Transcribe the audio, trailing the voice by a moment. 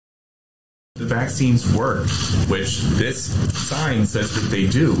The vaccines work, which this sign says that they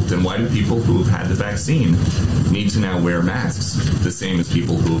do. Then why do people who have had the vaccine need to now wear masks, the same as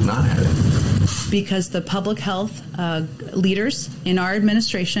people who have not had it? Because the public health leaders in our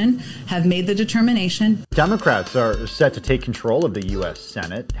administration have made the determination. Democrats are set to take control of the U.S.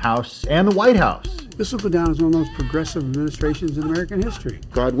 Senate, House, and the White House. This will go down as one of the most progressive administrations in American history.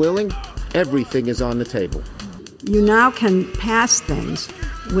 God willing, everything is on the table. You now can pass things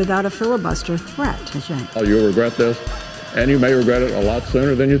without a filibuster threat. Oh, you'll regret this, and you may regret it a lot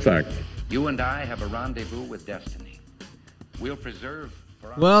sooner than you think. You and I have a rendezvous with destiny. We'll preserve...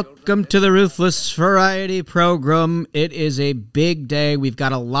 Welcome to the Ruthless Variety Program. It is a big day. We've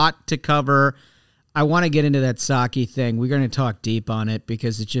got a lot to cover. I want to get into that Psaki thing. We're going to talk deep on it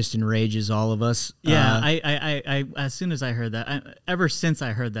because it just enrages all of us. Yeah, I as soon as I heard that, ever since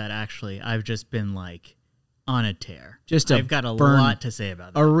I heard that, actually, I've just been like on a tear. I've got a lot to say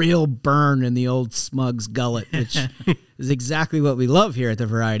about that. A real burn in the old smug's gullet, which is exactly what we love here at the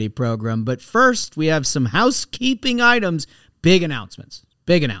Variety Program. But first, we have some housekeeping items. Big announcements.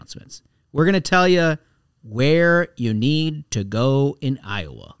 We're going to tell you where you need to go in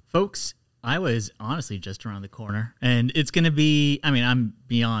Iowa. Folks, Iowa is honestly just around the corner, and it's going to be, I'm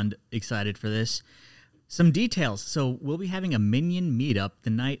beyond excited for this. Some details. So we'll be having a Minion meetup the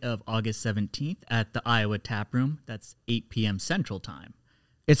night of August 17th at the Iowa Tap Room. That's 8 p.m. Central Time.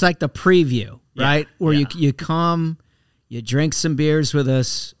 It's like the preview, right? Where you come, you drink some beers with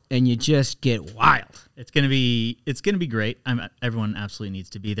us, and you just get wild. It's gonna be great. Everyone absolutely needs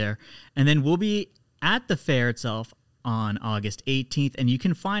to be there. And then we'll be at the fair itself on August 18th, and you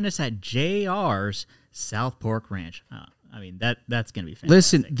can find us at JR's South Pork Ranch. That's gonna be fantastic.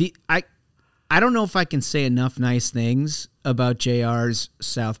 Listen, I don't know if I can say enough nice things about JR's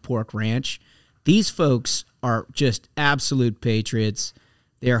South Pork Ranch. These folks are just absolute patriots.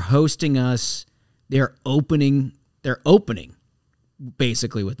 They're hosting us. They're opening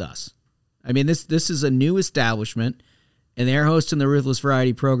basically with us. This is a new establishment, and they're hosting the Ruthless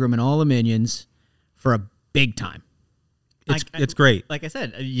Variety Program and all the Minions for a big time. It's great. Like I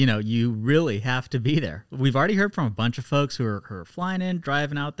said, you really have to be there. We've already heard from a bunch of folks who are flying in,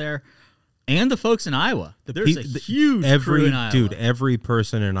 driving out there, and the folks in Iowa. There's a huge crew in Iowa. Dude, every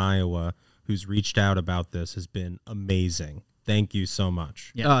person in Iowa who's reached out about this has been amazing. Thank you so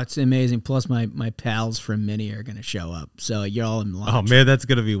much. Yeah. Oh, it's amazing. Plus, my pals from Mini are going to show up. So you're all in line. Oh, man, that's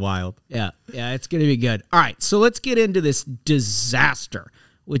going to be wild. Yeah, it's going to be good. All right, so let's get into this disaster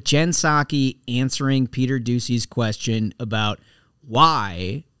with Jen Psaki answering Peter Ducey's question about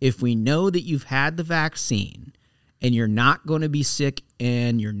why, if we know that you've had the vaccine and you're not going to be sick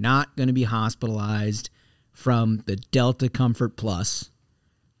and you're not going to be hospitalized from the Delta Comfort Plus,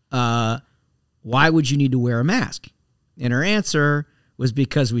 why would you need to wear a mask? And her answer was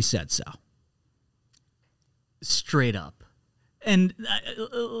because we said so. Straight up. And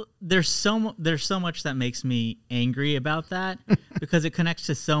there's so much that makes me angry about that because it connects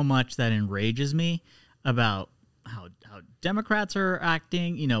to so much that enrages me about how Democrats are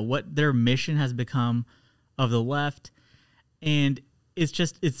acting, what their mission has become of the left. And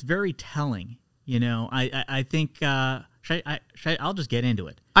it's very telling. I think I'll just get into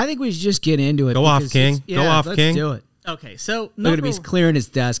it. I think we should just get into it. Go off, King. Go off, King. Let's do it. Okay, so look at him. He's clearing his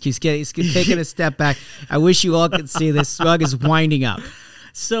desk. He's taking a step back. I wish you all could see this. Smug is winding up.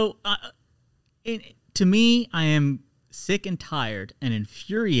 So, to me, I am sick and tired and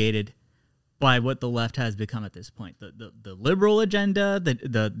infuriated by what the left has become at this point. The liberal agenda,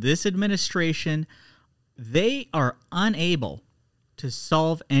 this administration, they are unable to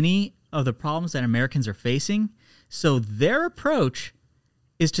solve any of the problems that Americans are facing. So their approach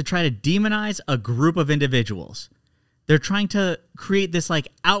is to try to demonize a group of individuals. They're trying to create this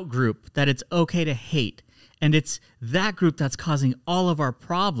out group that it's okay to hate. And it's that group that's causing all of our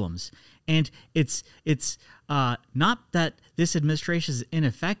problems. And it's not that this administration is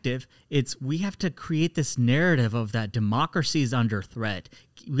ineffective. We have to create this narrative of that democracy is under threat.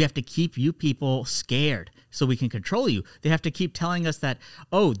 We have to keep you people scared so we can control you. They have to keep telling us that,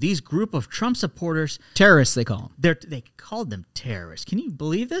 these group of Trump supporters... Terrorists, they call them. They called them terrorists. Can you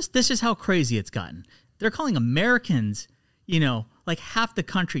believe this? This is how crazy it's gotten. They're calling Americans, half the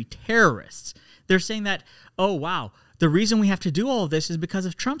country terrorists. They're saying that, the reason we have to do all of this is because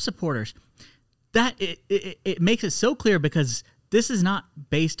of Trump supporters. That it makes it so clear because this is not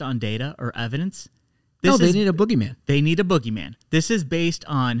based on data or evidence. They need a boogeyman. They need a boogeyman. This is based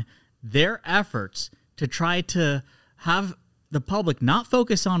on their efforts to try to have the public not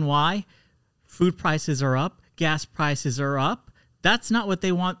focus on why food prices are up, gas prices are up. That's not what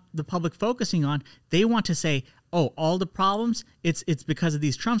they want the public focusing on. They want to say, all the problems, it's because of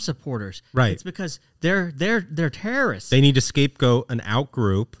these Trump supporters. Right. It's because they're terrorists. They need to scapegoat an out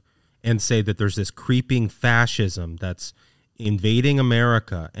group and say that there's this creeping fascism that's invading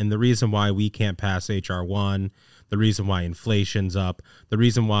America, and the reason why we can't pass H.R. 1, the reason why inflation's up, the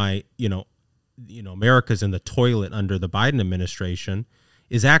reason why, America's in the toilet under the Biden administration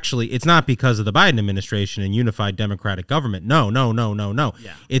is actually, it's not because of the Biden administration and unified democratic government. No.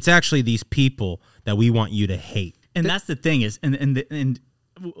 Yeah. It's actually these people that we want you to hate. And that's the thing is, and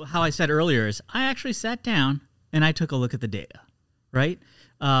how I said earlier is, I actually sat down and I took a look at the data, right?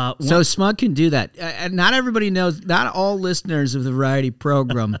 So Smug can do that. Not everybody knows, not all listeners of the Variety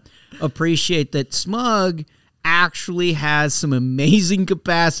program appreciate that Smug actually has some amazing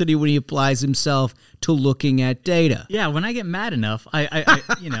capacity when he applies himself to looking at data. Yeah, when I get mad enough, I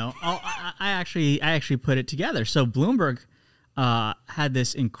actually put it together. So Bloomberg had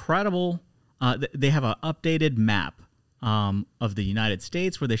this incredible, they have an updated map of the United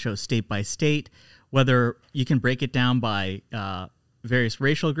States where they show state by state, whether you can break it down by various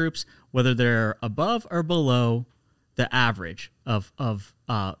racial groups, whether they're above or below the average of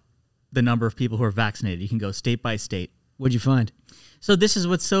the number of people who are vaccinated. You can go state by state. What'd you find? So this is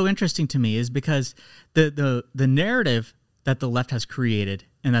what's so interesting to me is because the narrative that the left has created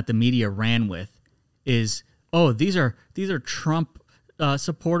and that the media ran with is, these are Trump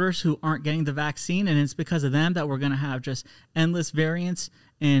supporters who aren't getting the vaccine, and it's because of them that we're going to have just endless variants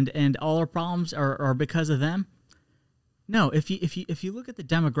and all our problems are because of them. No, if you look at the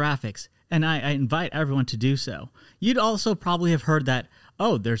demographics, and I invite everyone to do so, you'd also probably have heard that,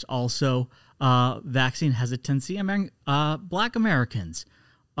 there's also vaccine hesitancy among Black Americans.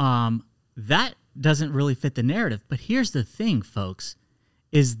 That doesn't really fit the narrative. But here's the thing, folks,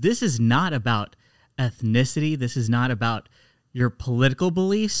 is this is not about ethnicity. This is not about your political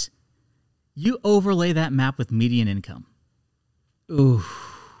beliefs. You overlay that map with median income. Ooh.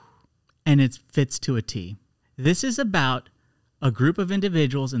 And it fits to a T. This is about a group of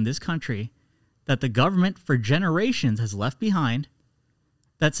individuals in this country that the government for generations has left behind,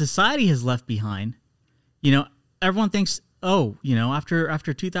 that society has left behind. Everyone thinks,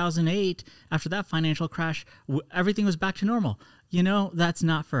 after 2008, after that financial crash, everything was back to normal. That's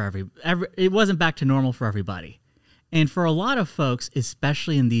not for it wasn't back to normal for everybody. And for a lot of folks,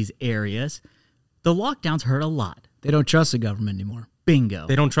 especially in these areas, the lockdowns hurt a lot. They don't trust the government anymore. Bingo.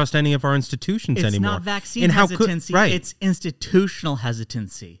 They don't trust any of our institutions anymore. It's not vaccine hesitancy. It's institutional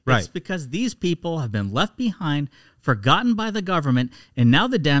hesitancy. Right. It's because these people have been left behind, forgotten by the government, and now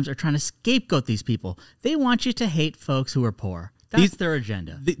the Dems are trying to scapegoat these people. They want you to hate folks who are poor. That's their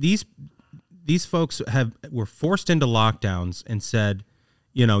agenda. These folks were forced into lockdowns and said,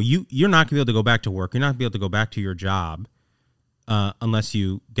 you're not going to be able to go back to work. You're not going to be able to go back to your job unless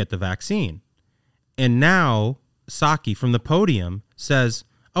you get the vaccine. And now Psaki from the podium says,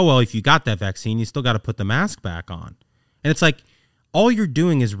 if you got that vaccine, you still got to put the mask back on. And it's like, all you're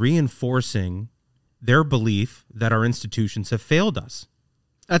doing is reinforcing their belief that our institutions have failed us.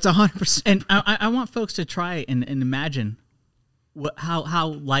 That's 100%. And I want folks to try and imagine how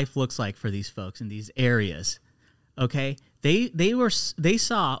life looks like for these folks in these areas. Okay? They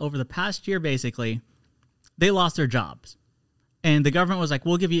saw over the past year, basically, they lost their jobs. And the government was like,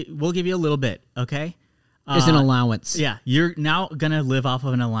 we'll give you a little bit, okay? There's an allowance. Yeah, you're now going to live off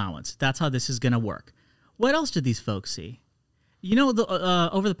of an allowance. That's how this is going to work. What else did these folks see?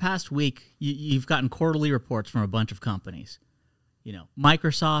 Over the past week, you've gotten quarterly reports from a bunch of companies.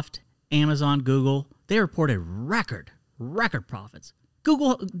 Microsoft, Amazon, Google, they reported record profits.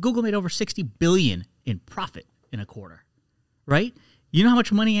 Google made over $60 billion in profit in a quarter, right? You know how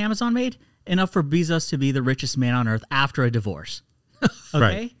much money Amazon made? Enough for Bezos to be the richest man on earth after a divorce. Okay?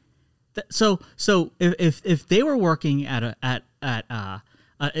 Right. So if they were working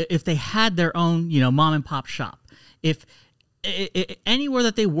if they had their own mom and pop shop, if anywhere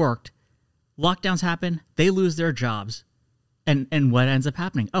that they worked, lockdowns happen, they lose their jobs, and what ends up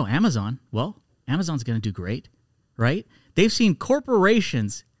happening? Amazon. Well, Amazon's going to do great, right? They've seen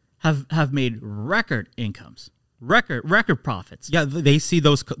corporations have made record incomes, record profits. Yeah, they see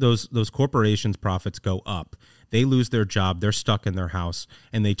those corporations' profits go up. They lose their job. They're stuck in their house,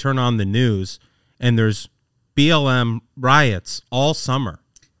 and they turn on the news, and there's BLM riots all summer,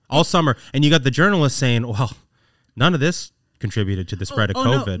 and you got the journalists saying, "Well, none of this contributed to the spread of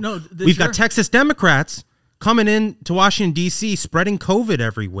COVID." No, we've got Texas Democrats coming in to Washington D.C. spreading COVID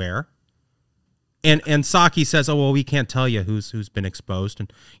everywhere. And Psaki says, "Oh well, we can't tell you who's been exposed,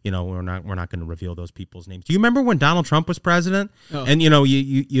 and we're not going to reveal those people's names." Do you remember when Donald Trump was president? Oh. And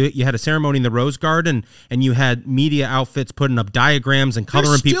you had a ceremony in the Rose Garden, and you had media outfits putting up diagrams and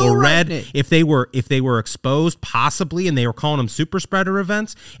coloring people red if they were exposed, possibly, and they were calling them super spreader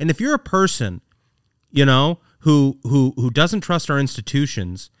events. And if you're a person, who doesn't trust our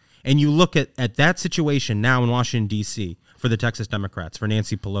institutions, and you look at that situation now in Washington D.C. for the Texas Democrats, for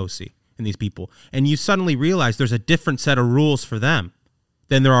Nancy Pelosi. And these people, and you suddenly realize there's a different set of rules for them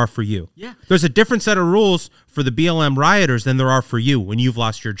than there are for you. Yeah. There's a different set of rules for the BLM rioters than there are for you when you've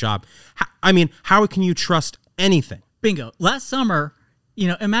lost your job. How can you trust anything? Bingo. Last summer,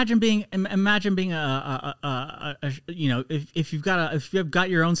 imagine being if you've got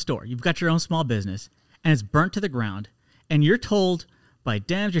your own store, you've got your own small business, and it's burnt to the ground, and you're told by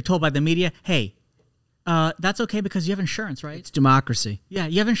Dems, you're told by the media, hey, that's okay because you have insurance, right? It's democracy. Yeah,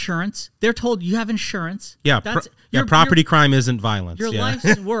 you have insurance. They're told you have insurance. Yeah, property crime isn't violence. Your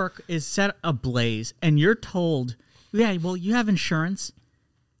life's work is set ablaze, and you're told, yeah, well, you have insurance.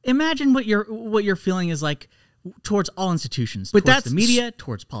 Imagine what your feeling is like towards all institutions, but towards the media,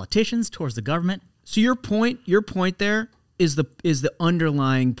 towards politicians, towards the government. So your point there is the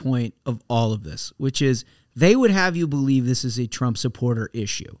underlying point of all of this, which is they would have you believe this is a Trump supporter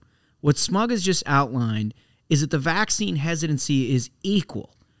issue. What Smug has just outlined is that the vaccine hesitancy is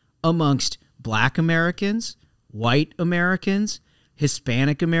equal amongst Black Americans, white Americans,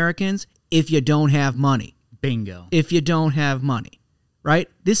 Hispanic Americans, if you don't have money. Bingo. If you don't have money, right?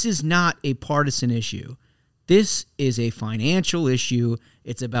 This is not a partisan issue. This is a financial issue.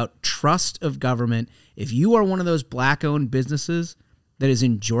 It's about trust of government. If you are one of those Black-owned businesses that is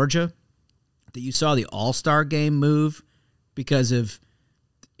in Georgia, that you saw the All-Star game move because of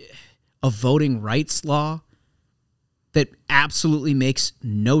a voting rights law that absolutely makes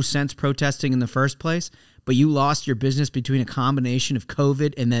no sense protesting in the first place, but you lost your business between a combination of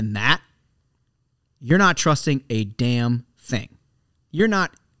COVID and then that, you're not trusting a damn thing. You're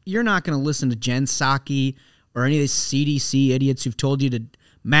not going to listen to Jen Psaki or any of these CDC idiots who've told you to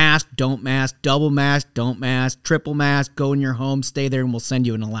mask, don't mask, double mask, don't mask, triple mask, go in your home, stay there, and we'll send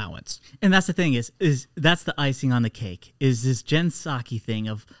you an allowance. And that's the thing is that's the icing on the cake, is this Jen Psaki thing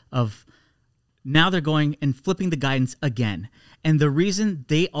of now they're going and flipping the guidance again. And the reason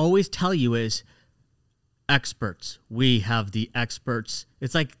they always tell you is experts. We have the experts.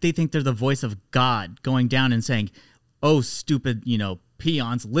 It's like they think they're the voice of God going down and saying, oh, stupid,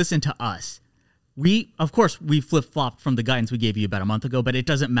 peons, listen to us. We flip-flopped from the guidance we gave you about a month ago, but it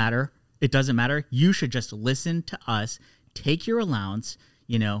doesn't matter. It doesn't matter. You should just listen to us, take your allowance,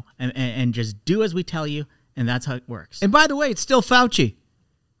 and just do as we tell you, and that's how it works. And by the way, it's still Fauci.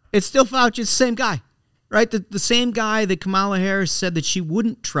 It's still Fauci. It's the same guy, right? The same guy that Kamala Harris said that she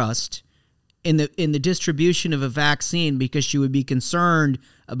wouldn't trust in the distribution of a vaccine because she would be concerned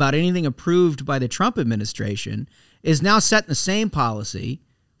about anything approved by the Trump administration is now setting the same policy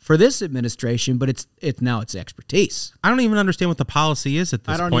for this administration, but it's now its expertise. I don't even understand what the policy is at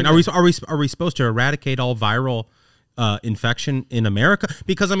this point. Are we supposed to eradicate all viral infection in America?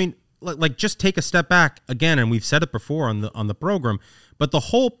 Because just take a step back again, and we've said it before on the program. But the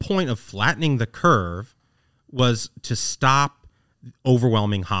whole point of flattening the curve was to stop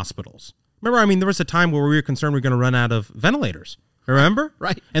overwhelming hospitals. Remember, there was a time where we were concerned we were going to run out of ventilators. Remember?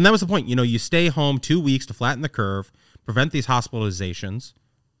 Right. And that was the point. You stay home 2 weeks to flatten the curve, prevent these hospitalizations,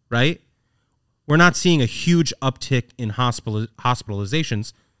 right? We're not seeing a huge uptick in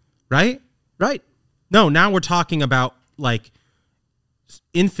hospitalizations, right? Right. No, now we're talking about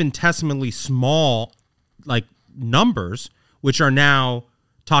infinitesimally small numbers, which are now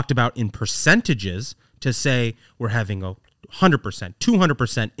talked about in percentages to say we're having a 100%,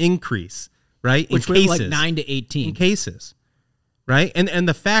 200% increase, right? Which in cases, like 9 to 18 in cases, right? And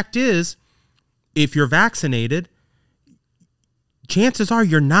the fact is, if you're vaccinated, chances are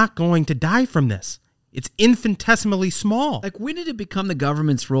you're not going to die from this. It's infinitesimally small. When did it become the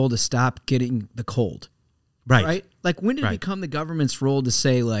government's role to stop getting the cold? Right. When did it become the government's role to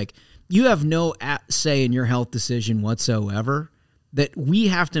say, you have no say in your health decision whatsoever, that we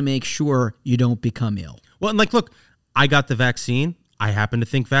have to make sure you don't become ill? Well, and look, I got the vaccine. I happen to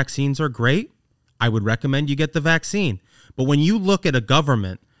think vaccines are great. I would recommend you get the vaccine. But when you look at a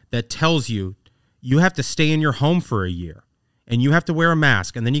government that tells you you have to stay in your home for a year, and you have to wear a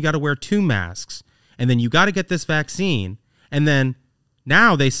mask, and then you got to wear 2 masks, and then you got to get this vaccine, and then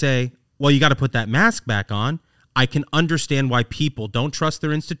now they say, well, you got to put that mask back on. I can understand why people don't trust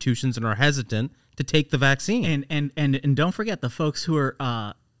their institutions and are hesitant to take the vaccine. And don't forget the folks who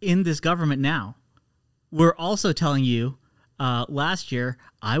are in this government now. We're also telling you last year,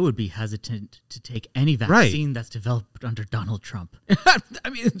 I would be hesitant to take any vaccine that's developed under Donald Trump. I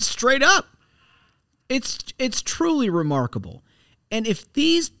mean, straight up. It's truly remarkable. And if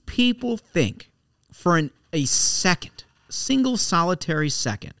these people think for a second, single solitary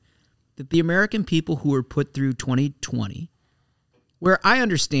second, that the American people who were put through 2020, where I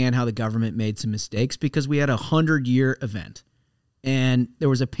understand how the government made some mistakes because we had a 100-year event and there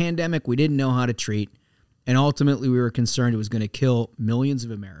was a pandemic we didn't know how to treat, and ultimately we were concerned it was going to kill millions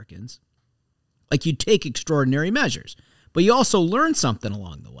of Americans. Like, you take extraordinary measures, but you also learn something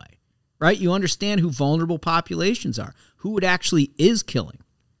along the way, right? You understand who vulnerable populations are, who it actually is killing,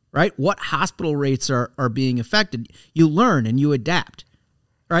 right? What hospital rates are being affected. You learn and you adapt,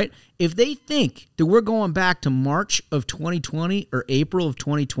 right? If they think that we're going back to March of 2020 or April of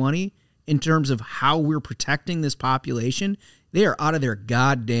 2020 in terms of how we're protecting this population, they are out of their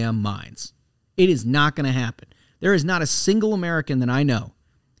goddamn minds. It is not going to happen. There is not a single American that I know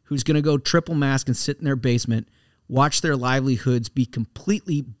who's going to go triple mask and sit in their basement, watch their livelihoods be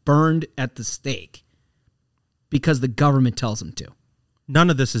completely burned at the stake because the government tells them to. None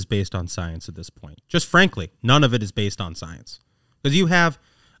of this is based on science at this point. Just frankly, none of it is based on science. Because you've got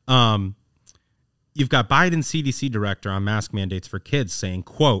Biden CDC director on mask mandates for kids saying,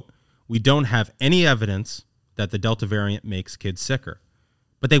 quote, "We don't have any evidence that the Delta variant makes kids sicker."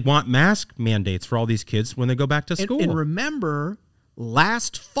 But they want mask mandates for all these kids when they go back to school. And remember,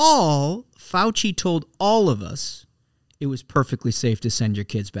 last fall, Fauci told all of us it was perfectly safe to send your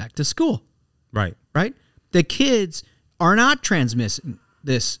kids back to school. Right. Right? The kids are not transmitting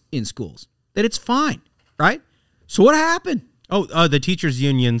this in schools. That it's fine. Right? So what happened? Oh, the teachers'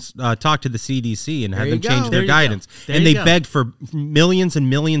 unions talked to the CDC and had them change their There you guidance. go. And they begged for millions and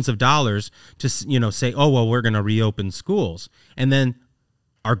millions of dollars to, say, oh, well, we're going to reopen schools. And then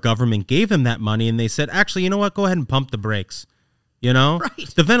our government gave them that money, and they said, actually, you know what? Go ahead and pump the brakes.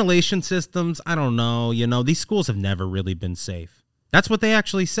 Right. The ventilation systems, I don't know. These schools have never really been safe. That's what they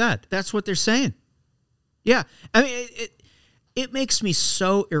actually said. That's what they're saying. Yeah. I mean, it makes me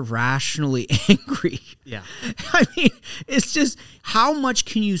so irrationally angry. Yeah. I mean, it's just, how much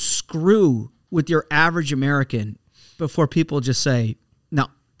can you screw with your average American before people just say, no.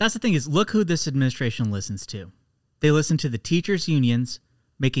 That's the thing is, look who this administration listens to. They listen to the teachers' unions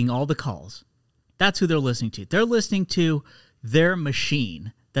making all the calls. That's who they're listening to. They're listening to their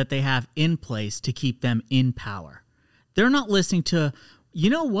machine that they have in place to keep them in power. They're not listening to, you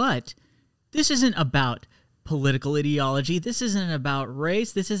know what? This isn't about political ideology. This isn't about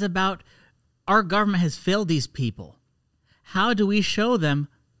race. This is about our government has failed these people. How do we show them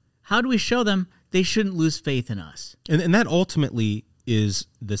they shouldn't lose faith in us? And that ultimately is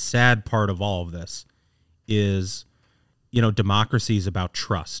the sad part of all of this is, democracy is about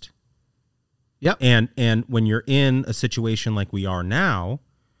trust. Yep. And when you're in a situation like we are now,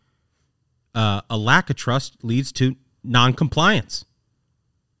 a lack of trust leads to non-compliance.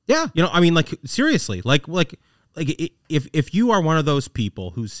 Yeah. Seriously, if you are one of those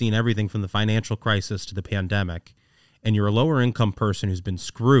people who's seen everything from the financial crisis to the pandemic, and you're a lower income person who's been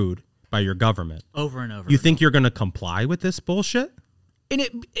screwed by your government over and over, you think you're going to comply with this bullshit?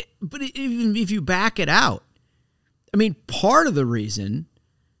 And but even if you back it out, I mean, part of the reason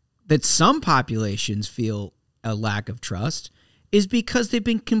that some populations feel a lack of trust is because they've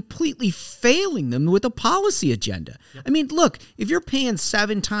been completely failing them with a policy agenda. Yep. I mean, look, if you're paying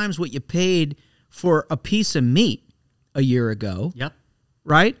 7 times what you paid for a piece of meat a year ago, yep,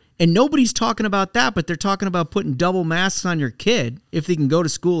 right? And nobody's talking about that, but they're talking about putting double masks on your kid if they can go to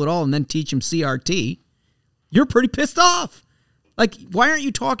school at all and then teach them CRT. You're pretty pissed off. Like, why aren't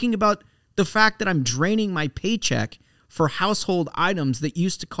you talking about the fact that I'm draining my paycheck for household items that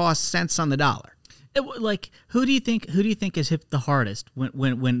used to cost cents on the dollar? Who do you think is hit the hardest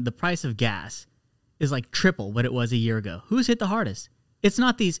when the price of gas is like triple what it was a year ago? Who's hit the hardest? It's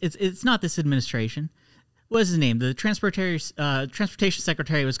not it's not this administration. What is his name? The transportation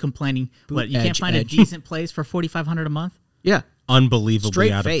secretary was complaining. You can't find a decent place for $4,500 a month? Yeah,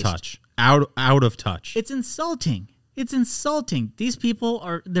 unbelievably out of touch. Out of touch. It's insulting. It's insulting.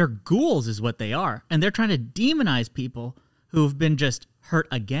 They're ghouls is what they are. And they're trying to demonize people who've been just hurt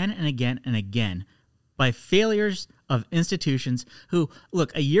again and again and again by failures of institutions who,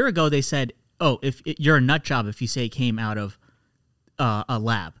 look, a year ago they said, oh, you're a nut job if you say it came out of a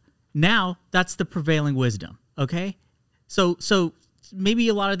lab. Now that's the prevailing wisdom, okay? So maybe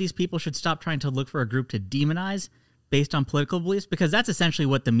a lot of these people should stop trying to look for a group to demonize based on political beliefs, because that's essentially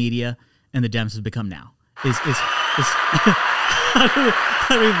what the media and the Dems have become now. How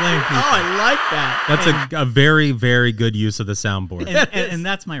do we blame people? Oh, I like that. That's a very, very good use of the soundboard. And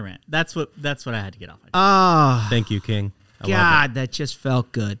that's my rant. That's what I had to get off. Thank you, King. God, that just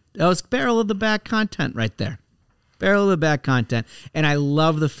felt good. That was barrel of the back content right there. Barrel of the back content. And I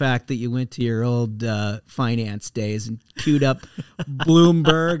love the fact that you went to your old finance days and queued up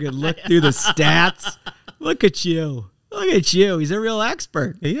Bloomberg and looked through the stats. Look at you. Look at you. He's a real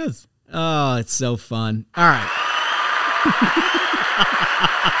expert. He is. Oh, it's so fun. All right.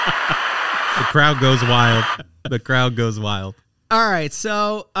 The crowd goes wild. The crowd goes wild. All right.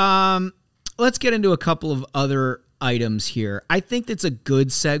 So let's get into a couple of other items here. I think that's a good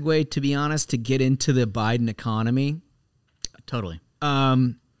segue, to be honest, to get into the Biden economy. Totally.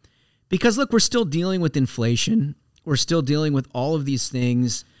 Because, look, we're still dealing with inflation. We're still dealing with all of these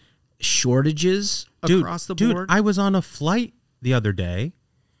things, shortages across the board. Dude, I was on a flight the other day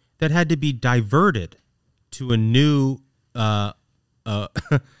that had to be diverted to a new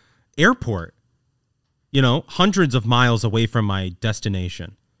airport, hundreds of miles away from my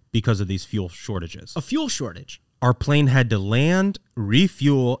destination because of these fuel shortages. A fuel shortage. Our plane had to land,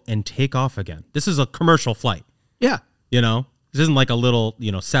 refuel, and take off again. This is a commercial flight. Yeah. This isn't like a little,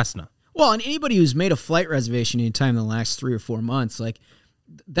 Cessna. Well, and anybody who's made a flight reservation anytime in the last 3 or 4 months, like,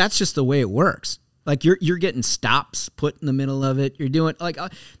 that's just the way it works. Like, you're getting stops put in the middle of it. You're doing, like,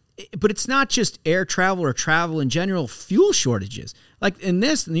 but it's not just air travel or travel in general, fuel shortages. Like, in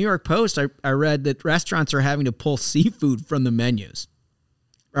the New York Post, I read that restaurants are having to pull seafood from the menus.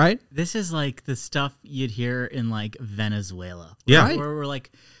 Right? This is like the stuff you'd hear in like Venezuela. Yeah. Right? Where we're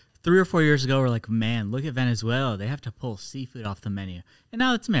like 3 or 4 years ago, we're like, man, look at Venezuela. They have to pull seafood off the menu. And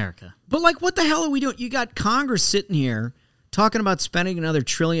now it's America. But like, what the hell are we doing? You got Congress sitting here talking about spending another $1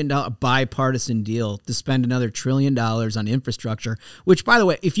 trillion bipartisan deal to spend another $1 trillion on infrastructure, which, by the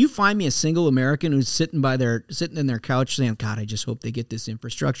way, if you find me a single American who's sitting in their couch saying, God, I just hope they get this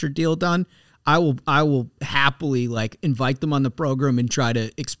infrastructure deal done, I will happily like invite them on the program and try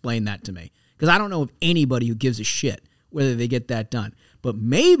to explain that to me, because I don't know of anybody who gives a shit whether they get that done. But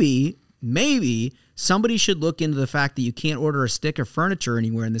maybe somebody should look into the fact that you can't order a stick of furniture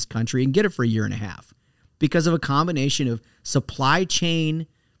anywhere in this country and get it for 1.5 years because of a combination of supply chain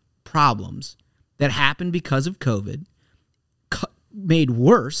problems that happened because of COVID, made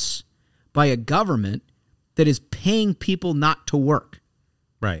worse by a government that is paying people not to work.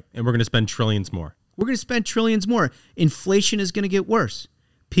 Right. And we're going to spend trillions more. We're going to spend trillions more. Inflation is going to get worse.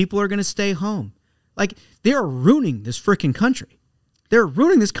 People are going to stay home. Like, they are ruining this freaking country. They're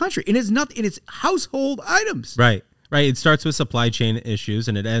ruining this country. And it's nothing. It's household items. Right. Right. It starts with supply chain issues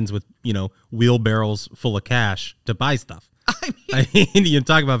and it ends with, wheelbarrows full of cash to buy stuff. I mean, you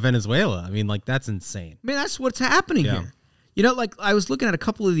talk about Venezuela. I mean, like, that's insane. I mean, that's what's happening here. Like, I was looking at a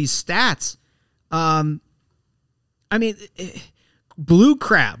couple of these stats. Blue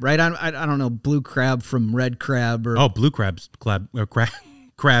crab, right? I don't know blue crab from red crab or blue crab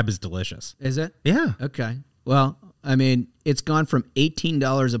is delicious. Is it? Yeah. Okay. Well, I mean, it's gone from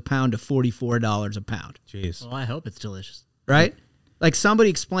 $18 a pound to $44 a pound. Jeez. Well, I hope it's delicious. Right? Like, somebody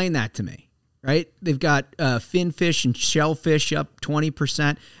explain that to me. Right? They've got fin fish and shellfish up 20%.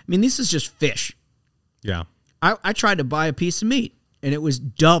 I mean, this is just fish. Yeah. I tried to buy a piece of meat and it was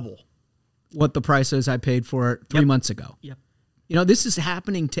double what the price is I paid for it 3 months ago. Yep. This is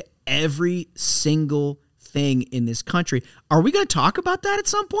happening to every single thing in this country. Are we going to talk about that at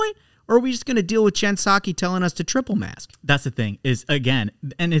some point? Or are we just going to deal with Jen Psaki telling us to triple mask? That's the thing is, again,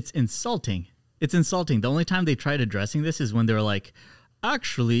 and it's insulting. It's insulting. The only time they tried addressing this is when they were like,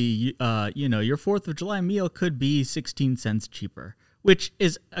 actually, your 4th of July meal could be 16 cents cheaper, which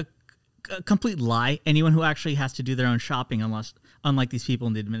is a complete lie. Anyone who actually has to do their own shopping, unlike these people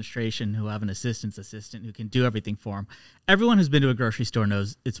in the administration who have an assistant who can do everything for them. Everyone who's been to a grocery store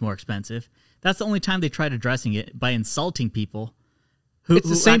knows it's more expensive. That's the only time they tried addressing it, by insulting people who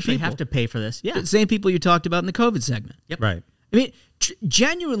actually have to pay for this. Yeah. The same people you talked about in the COVID segment. Yep. Right. I mean,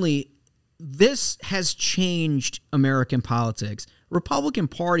 genuinely, this has changed American politics. Republican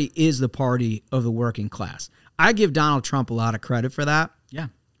Party is the party of the working class. I give Donald Trump a lot of credit for that. Yeah.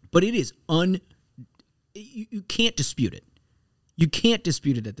 But it is you can't dispute it. You can't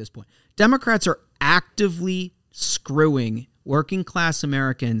dispute it at this point. Democrats are actively screwing working class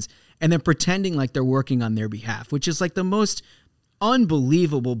Americans and then pretending like they're working on their behalf, which is like the most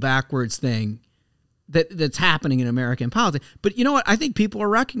unbelievable backwards thing that's happening in American politics. But you know what? I think people are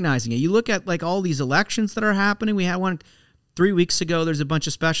recognizing it. You look at like all these elections that are happening. We had one 3 weeks ago. There's a bunch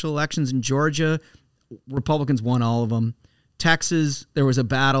of special elections in Georgia. Republicans won all of them. Texas, there was a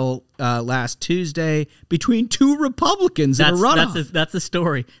battle last Tuesday between 2 Republicans in a runoff. That's the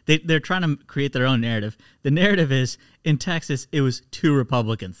story. They're trying to create their own narrative. The narrative is, in Texas, it was 2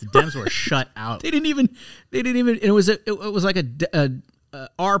 Republicans. The Dems were shut out. They didn't even. It was like a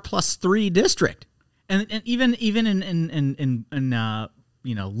R+3 district. And even in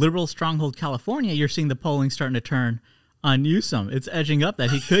liberal stronghold California, you're seeing the polling starting to turn on Newsom. It's edging up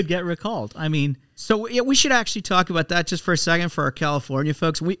that he could get recalled. I mean, so yeah, we should actually talk about that just for a second for our California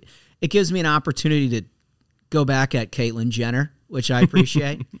folks. It gives me an opportunity to go back at Caitlyn Jenner, which I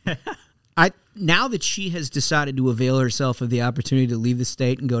appreciate. Now that she has decided to avail herself of the opportunity to leave the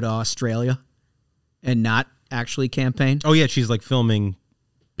state and go to Australia and not actually campaign. Oh yeah, she's like filming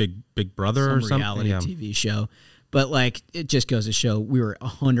Big Brother or something. Reality TV show. But like, it just goes to show we were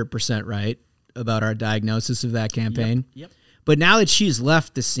 100% right about our diagnosis of that campaign. Yep. But now that she's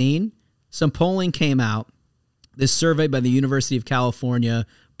left the scene, some polling came out. This survey by the University of California,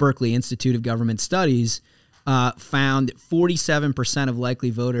 Berkeley Institute of Government Studies found that 47% of likely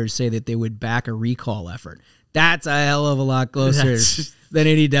voters say that they would back a recall effort. That's a hell of a lot closer than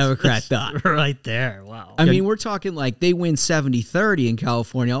any Democrat thought. Right there. Wow. I mean, we're talking like they win 70-30 in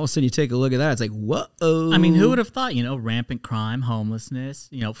California. All of a sudden you take a look at that. It's like, whoa. I mean, who would have thought, rampant crime, homelessness,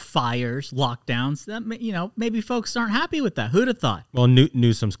 fires, lockdowns, that, maybe folks aren't happy with that. Who'd have thought? Well,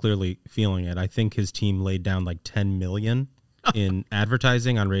 Newsom's clearly feeling it. I think his team laid down like $10 million in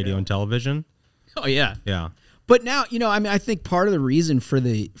advertising on radio and television. Oh, yeah. Yeah. But now, I think part of the reason for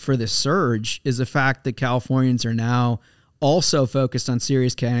the surge is the fact that Californians are now also focused on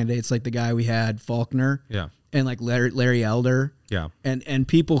serious candidates like the guy we had, Faulkner. Yeah. And like Larry Elder. Yeah. And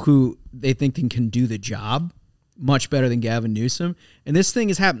people who they think can do the job much better than Gavin Newsom. And this thing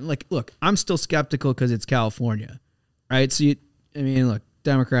is happening. Like, look, I'm still skeptical because it's California, right? So, look,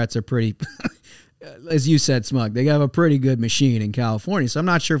 Democrats are pretty, as you said, Smug, they have a pretty good machine in California. So I'm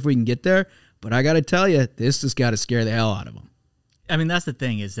not sure if we can get there. But I got to tell you, this has got to scare the hell out of them. I mean, that's the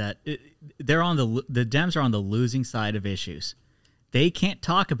thing is that they're on the Dems are on the losing side of issues. They can't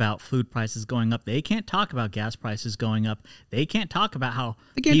talk about food prices going up. They can't talk about gas prices going up. They can't talk about how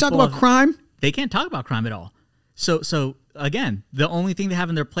they can't talk about crime. They can't talk about crime at all. So again, the only thing they have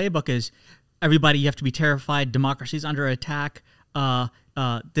in their playbook is everybody. You have to be terrified. Democracy's under attack.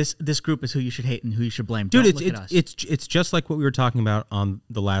 This group is who you should hate and who you should blame. Dude, it's just like what we were talking about on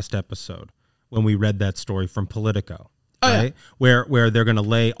the last episode when we read that story from Politico, right? Yeah. Where they're going to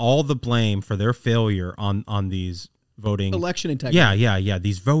lay all the blame for their failure on these voting election integrity. Yeah.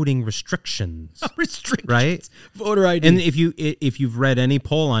 These voting restrictions, right? Voter ID. And if you've read any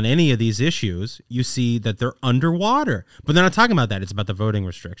poll on any of these issues, you see that they're underwater. But they're not talking about that. It's about the voting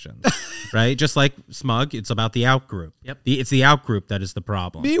restrictions, right? Just like Smug, it's about the out group. Yep. It's the out group that is the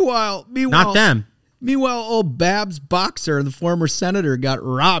problem. Meanwhile, not them. Meanwhile, old Babs Boxer, the former senator, got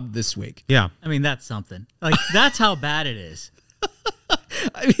robbed this week. Yeah. I mean, that's something. Like, that's how bad it is.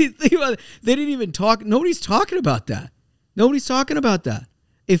 I mean, think about it. They didn't even talk. Nobody's talking about that. Nobody's talking about that.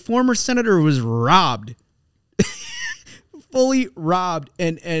 A former senator was robbed, fully robbed,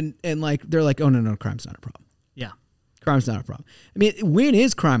 and like they're like, oh no, crime's not a problem. Yeah, crime's not a problem. I mean, when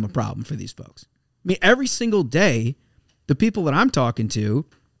is crime a problem for these folks? I mean, every single day, the people that I'm talking to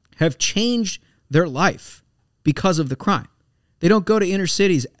have changed their life because of the crime. They don't go to inner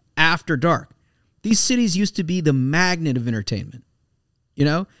cities after dark. These cities used to be the magnet of entertainment,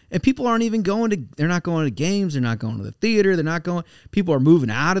 and people aren't even they're not going to games. They're not going to the theater. People are moving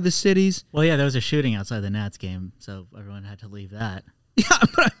out of the cities. Well, yeah, there was a shooting outside the Nats game, so everyone had to leave that. Yeah,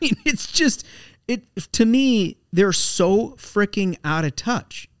 but I mean, it's just, to me, they're so freaking out of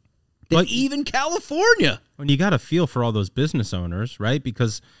touch. But even California. When you got to feel for all those business owners, right?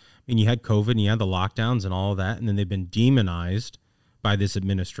 Because you had COVID and you had the lockdowns and all of that, and then they've been demonized by this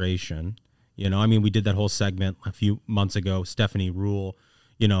administration. We did that whole segment a few months ago, Stephanie Rule,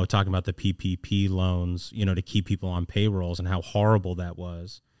 talking about the PPP loans, to keep people on payrolls and how horrible that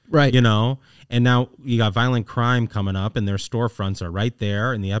was. Right. And now you got violent crime coming up and their storefronts are right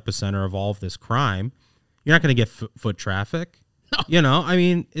there in the epicenter of all of this crime. You're not going to get foot traffic. No.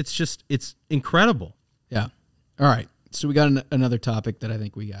 It's incredible. Yeah. All right. So we got another topic that I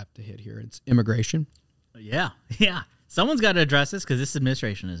think we have to hit here. It's immigration. Yeah. Someone's got to address this because this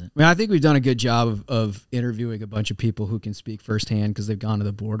administration isn't. I mean, I think we've done a good job of interviewing a bunch of people who can speak firsthand because they've gone to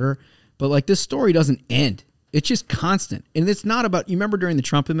the border. But like, this story doesn't end. It's just constant. And it's not about, you remember during the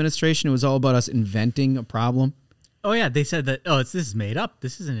Trump administration, it was all about us inventing a problem. Oh yeah. They said that, this is made up.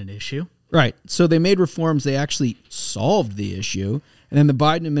 This isn't an issue. Right. So they made reforms. They actually solved the issue. And then the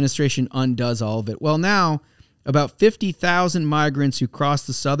Biden administration undoes all of it. Well, now about 50,000 migrants who crossed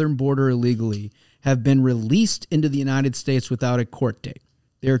the southern border illegally have been released into the United States without a court date.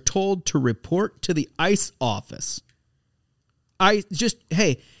 They're told to report to the ICE office.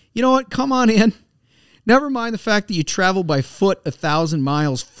 Hey, you know what? Come on in. Never mind the fact that you travel by foot 1,000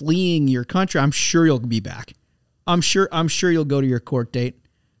 miles fleeing your country. I'm sure you'll be back. I'm sure you'll go to your court date.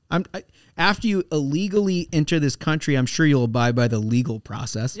 after you illegally enter this country, I'm sure you'll abide by the legal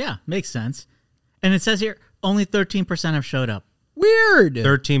process. Yeah, makes sense. And it says here only 13% have showed up. Weird.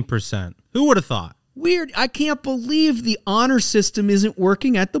 13%. Who would have thought? Weird. I can't believe the honor system isn't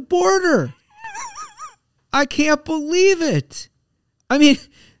working at the border. I can't believe it. I mean,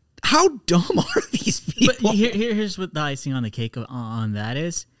 how dumb are these people? But here's what the icing on the cake on that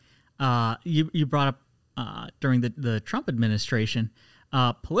is. You brought up during the Trump administration,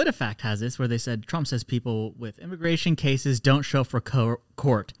 PolitiFact has this where they said Trump says people with immigration cases don't show up for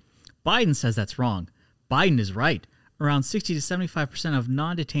court. Biden says that's wrong. Biden is right. Around 60 to 75% of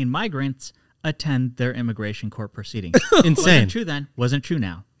non-detained migrants attend their immigration court proceedings. Insane. Wasn't true then. Wasn't true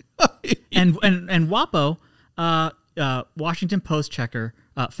now. and WAPO, Washington Post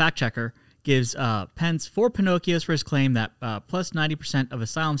fact checker, gives Pence 4 Pinocchios for his claim that plus 90% of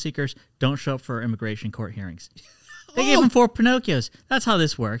asylum seekers don't show up for immigration court hearings. They gave him 4 Pinocchios. That's how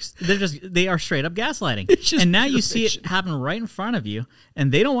this works. They are straight up gaslighting. And now you see it happen right in front of you,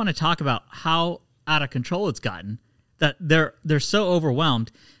 and they don't want to talk about how out of control it's gotten. That they're so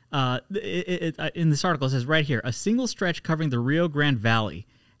overwhelmed. In this article, it says right here, a single stretch covering the Rio Grande Valley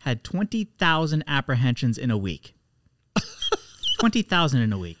had 20,000 apprehensions in a week. 20,000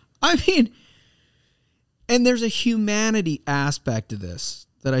 in a week. I mean, and there's a humanity aspect to this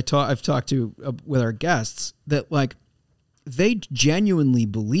that I've talked to with our guests, that like they genuinely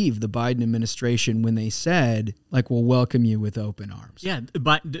believe the Biden administration when they said like we'll welcome you with open arms. Yeah,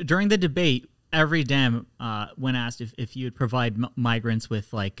 but during the debate, every Dem, when asked if you would provide migrants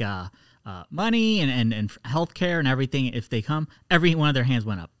with like money and health care and everything if they come, every one of their hands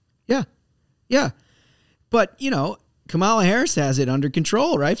went up. Yeah. But, Kamala Harris has it under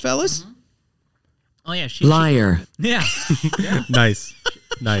control, right, fellas? Mm-hmm. Oh, yeah. Liar. Yeah. Nice.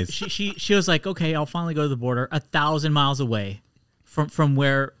 She was like, okay, I'll finally go to the border 1,000 miles away from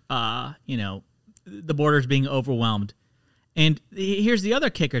where, the border's being overwhelmed. And here's the other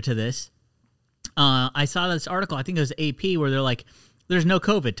kicker to this. I saw this article, I think it was AP, where they're like, there's no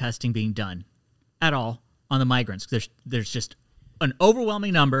COVID testing being done at all on the migrants. There's just an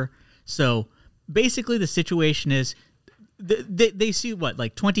overwhelming number. So basically the situation is they see what,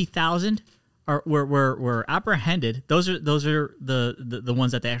 like 20,000 were apprehended. Those are the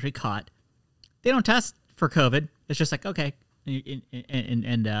ones that they actually caught. They don't test for COVID. It's just like, okay,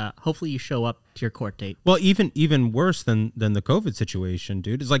 and hopefully you show up to your court date. Well, even worse than the COVID situation,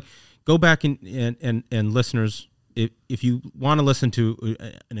 dude, is like, go back and listeners, if you want to listen to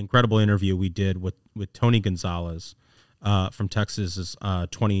an incredible interview we did with Tony Gonzalez from Texas's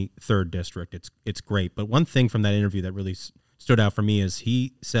 23rd district, it's great. But one thing from that interview that really stood out for me is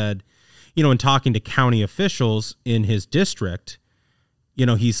he said, in talking to county officials in his district,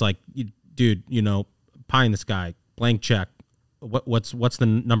 he's like, dude, pie in the sky, blank check. What's the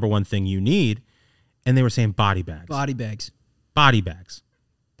number one thing you need? And they were saying body bags. Body bags.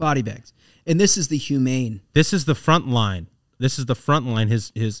 And this is the humane. This is the front line. His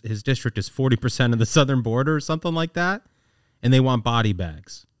district is 40% of the southern border or something like that. And they want body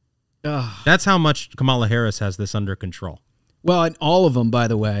bags. Ugh. That's how much Kamala Harris has this under control. Well, and all of them, by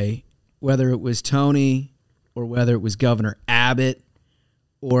the way, whether it was Tony or whether it was Governor Abbott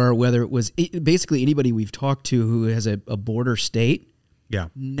or whether it was basically anybody we've talked to who has a border state, yeah,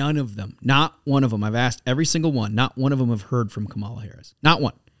 none of them, not one of them. I've asked every single one. Not one of them have heard from Kamala Harris. Not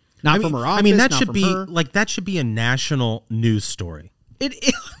one. From her office. That should be a national news story.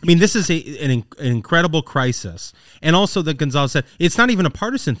 This is an incredible crisis. And also that Gonzalez said, it's not even a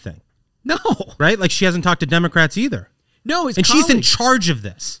partisan thing. No. Right? Like she hasn't talked to Democrats either. No, she's in charge of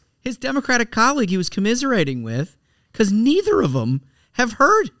this. His Democratic colleague he was commiserating with, because neither of them have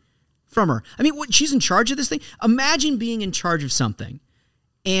heard from her. She's in charge of this thing. Imagine being in charge of something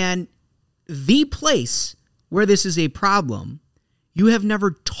and the place where this is a problem, you have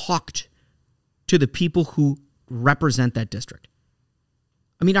never talked to the people who represent that district.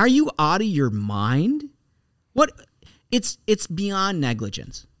 Are you out of your mind? What? It's beyond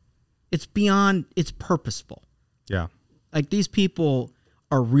negligence. It's purposeful. Yeah. Like these people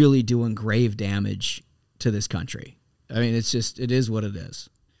are really doing grave damage to this country. It is what it is.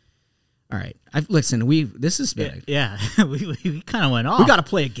 All right. This has been we kind of went off. We got to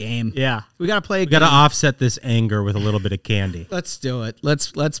play a game. Yeah. We got to play a game. We got to offset this anger with a little bit of candy. Let's do it.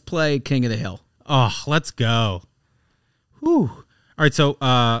 Let's play King of the Hill. Oh, let's go. Whew. All right, so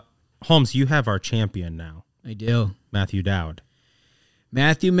Holmes, you have our champion now. I do. Matthew Dowd.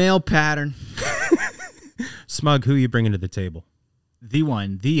 Matthew Mail Pattern. Smug, who are you bringing to the table? The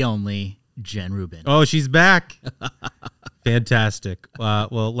one, the only, Jen Rubin. Oh, she's back. Fantastic.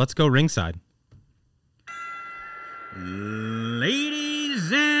 Well, let's go ringside.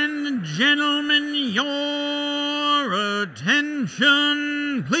 Ladies and gentlemen, your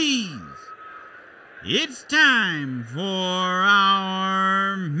attention, please. It's time for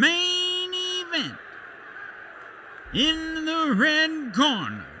our main event. In the red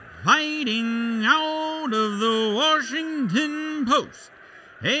corner, fighting out of the Washington Post,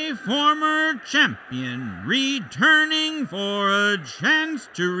 a former champion returning for a chance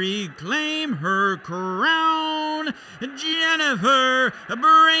to reclaim her crown, Jennifer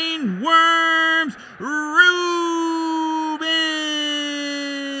Brainworms Rubin.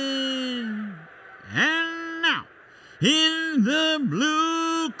 And now, in the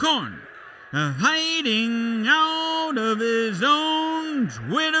blue corner, hiding out of his own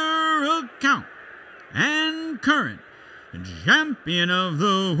Twitter account and current champion of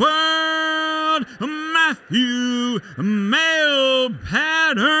the world, Matthew Male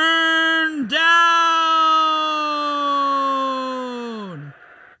Pattern Down.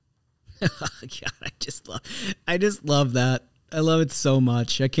 God, I just love that. I love it so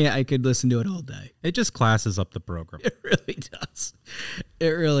much. I could listen to it all day. It just classes up the program. It really does. It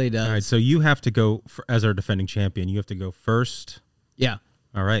really does. All right, so you have to go as our defending champion. You have to go first. Yeah.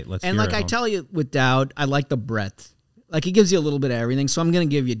 All right, let's. And hear like it. I tell you with Dowd, I like the breadth. Like he gives you a little bit of everything. So I'm going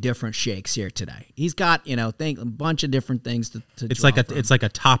to give you different shakes here today. He's got a bunch of different things to. It's like a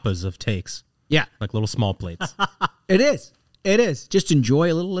tapas of takes. Yeah, like little small plates. It is. It is. Just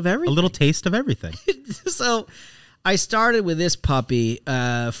enjoy a little of everything. A little taste of everything. So I started with this puppy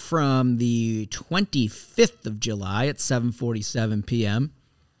from the 25th of July at 7:47 p.m.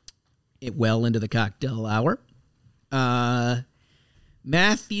 Well into the cocktail hour.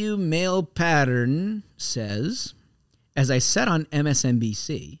 Matthew Male Pattern says, as I said on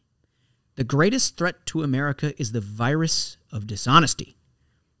MSNBC, the greatest threat to America is the virus of dishonesty.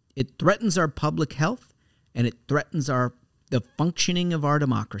 It threatens our public health, and it threatens the functioning of our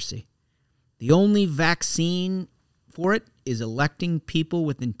democracy. The only vaccine for it is electing people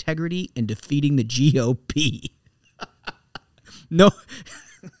with integrity and defeating the GOP. No.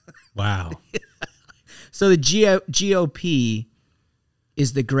 Wow. So the GOP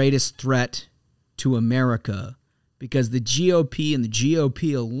is the greatest threat to America because the GOP and the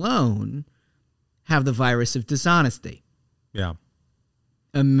GOP alone have the virus of dishonesty. Yeah.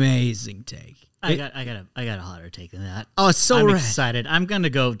 Amazing take. I got a hotter take than that. Oh, it's so I'm rad. excited. I'm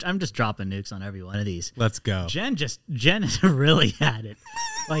just dropping nukes on every one of these. Let's go. Jen has really had it.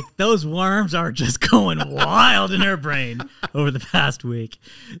 Like those worms are just going wild in her brain over the past week.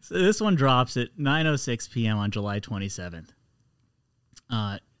 So this one drops at 9:06 p.m. on July 27th.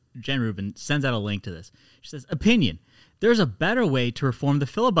 Jen Rubin sends out a link to this. She says, opinion, there's a better way to reform the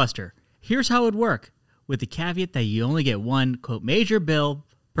filibuster. Here's how it would work, with the caveat that you only get one, quote, major bill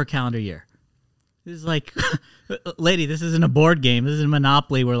per calendar year. This is like, lady, this isn't a board game. This is a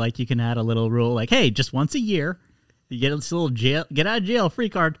Monopoly where like you can add a little rule like, hey, just once a year, you get this little get out of jail free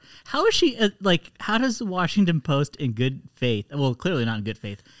card. How is she how does the Washington Post in good faith, well, clearly not in good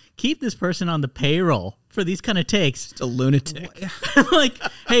faith, keep this person on the payroll for these kind of takes? Just a lunatic. Like,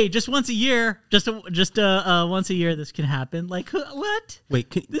 hey, just once a year, just once a year this can happen. Like, what? Wait,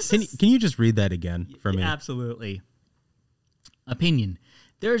 can you just read that again for me? Absolutely. Opinion.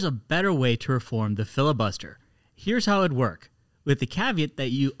 There's a better way to reform the filibuster. Here's how it'd work, with the caveat that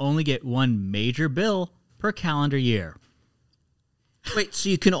you only get one major bill per calendar year. Wait, so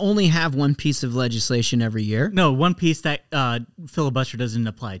you can only have one piece of legislation every year? No, one piece that filibuster doesn't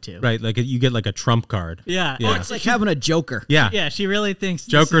apply to. Right, like you get like a trump card. Yeah. Oh, it's like having a joker. Yeah. Yeah, she really thinks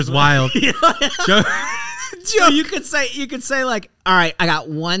Joker's wild. So you could say like, all right, I got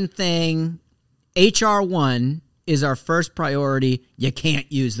one thing. HR 1 is our first priority. You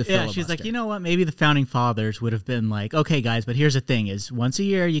can't use the filibuster. Yeah, she's like, you know what? Maybe the founding fathers would have been like, okay, guys, but here's the thing: is once a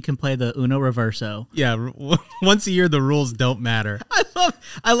year you can play the Uno Reverso. Yeah, once a year the rules don't matter.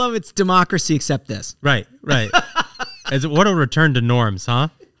 I love it's democracy except this. Right. What a return to norms, huh?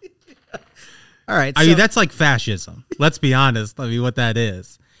 All right. I mean, that's like fascism. Let's be honest. I mean, what that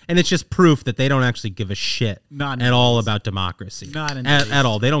is. And it's just proof that they don't actually give a shit at all about democracy. Not at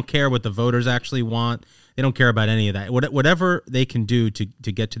all. They don't care what the voters actually want. They don't care about any of that. Whatever they can do to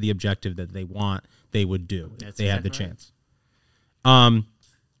get to the objective that they want, they would do if they had the chance. All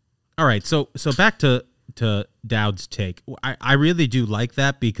right. So back to Dowd's take. I really do like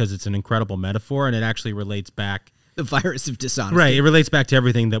that because it's an incredible metaphor and it actually relates back. The virus of dishonesty. Right. It relates back to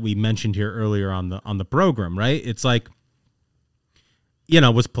everything that we mentioned here earlier on the program, right? It's like,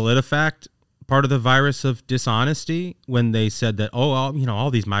 was PolitiFact part of the virus of dishonesty when they said that, all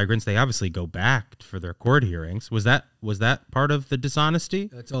these migrants, they obviously go back for their court hearings? Was that part of the dishonesty?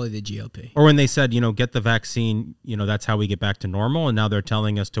 That's only the GOP. Or when they said, get the vaccine, that's how we get back to normal, and now they're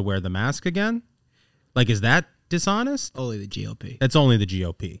telling us to wear the mask again? Like, is that dishonest? Only the GOP. That's only the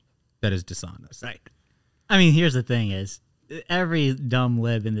GOP that is dishonest. Right. I mean, here's the thing: is every dumb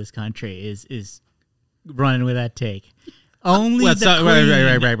lib in this country is running with that take. Only the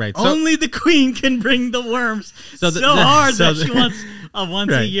queen, right. Only the queen can bring the worms hard that she wants a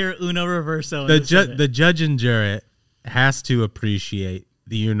once-a-year Uno Reverso. The judge and jury has to appreciate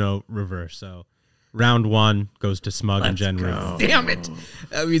the Uno Reverso. Round 1 goes to Smug and Jen Rubin. Damn it!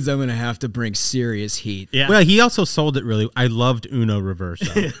 That means I'm gonna have to bring serious heat. Yeah. Well, he also sold it really. I loved Uno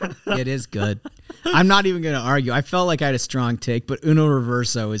Reverso. It is good. I'm not even gonna argue. I felt like I had a strong take, but Uno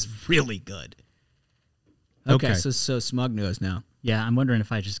Reverso is really good. Okay. So Smug knows now. Yeah, I'm wondering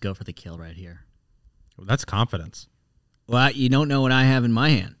if I just go for the kill right here. Well, that's confidence. Well, you don't know what I have in my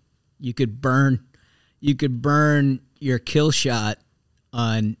hand. You could burn your kill shot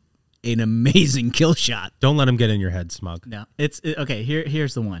on an amazing kill shot. Don't let him get in your head, Smug. No, okay.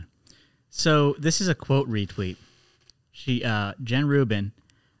 Here's the one. So this is a quote retweet. Jen Rubin,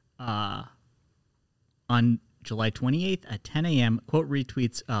 on July 28th at 10 a.m. quote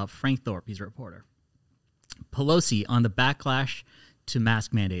retweets Frank Thorpe. He's a reporter. Pelosi on the backlash to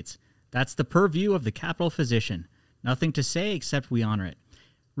mask mandates. That's the purview of the Capitol physician. Nothing to say except we honor it.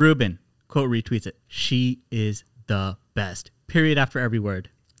 Rubin quote retweets it. She is the best. Period after every word.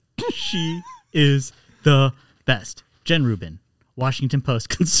 She is the best. Jen Rubin, Washington Post,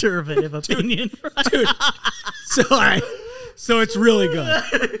 conservative opinion. Dude. So it's really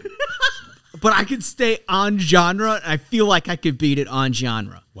good. But I could stay on genre, and I feel like I could beat it on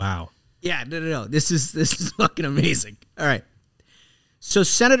genre. Wow. Yeah, no. This is fucking amazing. All right. So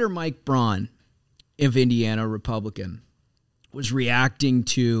Senator Mike Braun of Indiana, Republican, was reacting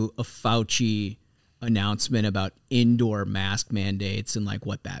to a Fauci announcement about indoor mask mandates and like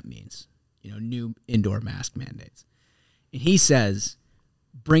what that means. New indoor mask mandates. And he says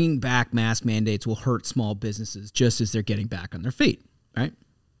bringing back mask mandates will hurt small businesses just as they're getting back on their feet, right?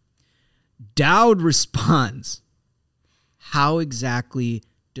 Dowd responds, how exactly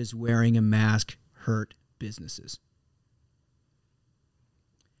does wearing a mask hurt businesses?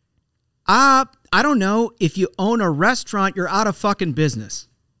 I don't know. If you own a restaurant, you're out of fucking business.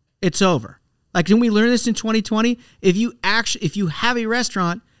 It's over. Like, didn't we learn this in 2020? If you have a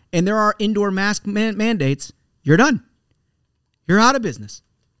restaurant and there are indoor mask mandates, you're done. You're out of business.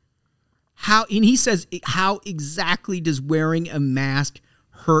 And he says, how exactly does wearing a mask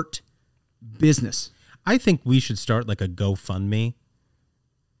hurt business? I think we should start like a GoFundMe,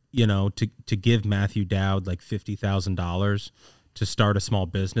 to give Matthew Dowd like $50,000 to start a small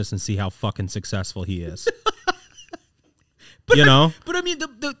business and see how fucking successful he is. But I mean,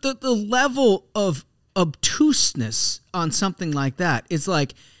 the level of obtuseness on something like that is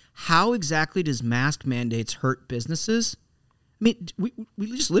like, how exactly does mask mandates hurt businesses? I mean, we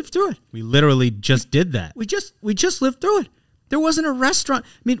just lived through it. We literally just did that. We just lived through it. There wasn't a restaurant.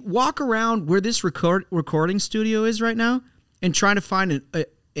 I mean, walk around where this recording studio is right now and try to find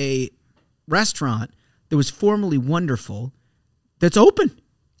a restaurant that was formerly wonderful that's open.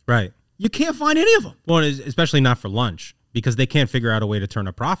 Right. You can't find any of them. Well, especially not for lunch, because they can't figure out a way to turn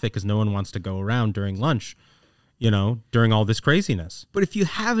a profit because no one wants to go around during lunch, during all this craziness. But if you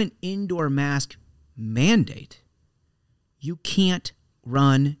have an indoor mask mandate, you can't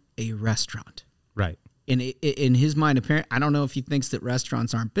run a restaurant. Right. In his mind, apparently, I don't know if he thinks that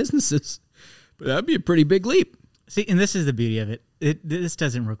restaurants aren't businesses, but that'd be a pretty big leap. See, and this is the beauty of it. This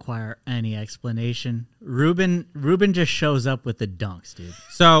doesn't require any explanation. Rubin just shows up with the dunks, dude.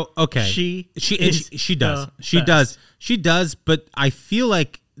 So, okay. She does, but I feel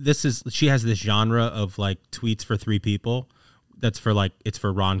like she has this genre of like tweets for three people. That's for like, it's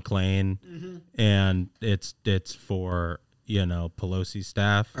for Ron Klain, and it's for, Pelosi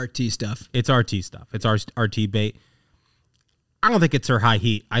staff. RT stuff. It's RT stuff. It's RT bait. I don't think it's her high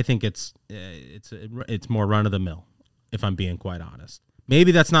heat. I think it's more run of the mill, if I'm being quite honest.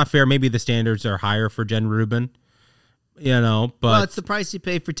 Maybe that's not fair. Maybe the standards are higher for Jen Rubin, but well, it's the price you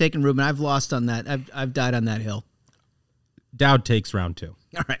pay for taking Rubin. I've lost on that. I've died on that hill. Dowd takes round 2.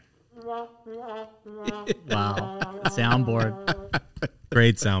 All right. Wow. Soundboard.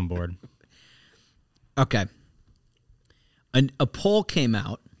 Great soundboard. Okay. A poll came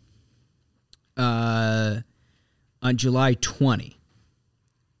out on July 20,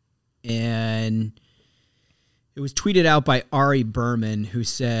 and It was tweeted out by Ari Berman, who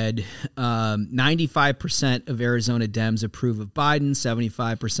said 95% of Arizona Dems approve of Biden,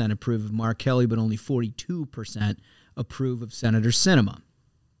 75% approve of Mark Kelly, but only 42% approve of Senator Sinema.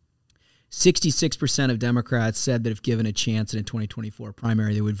 66% of Democrats said that if given a chance in a 2024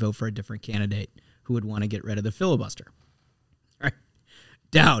 primary, they would vote for a different candidate who would want to get rid of the filibuster. All right.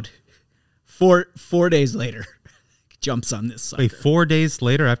 Dowd, four days later, jumps on this sucker. Wait, 4 days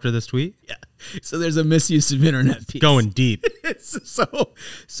later after this tweet? Yeah. So there's a misuse of internet piece. Going deep.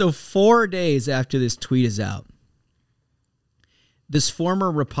 So 4 days after this tweet is out, this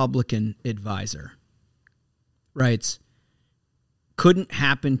former Republican advisor writes, couldn't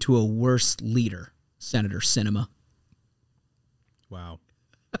happen to a worse leader, Senator Sinema. Wow.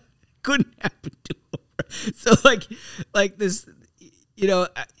 Couldn't happen to him. So like this, you know,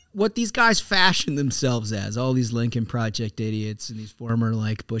 what these guys fashion themselves as, all these Lincoln Project idiots and these former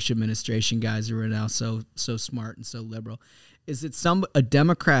like Bush administration guys who are now so smart and so liberal, is that a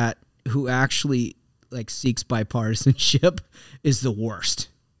Democrat who actually like seeks bipartisanship is the worst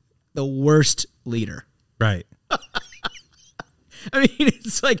leader. Right. I mean,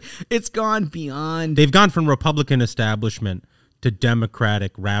 it's like it's gone beyond. They've gone from Republican establishment to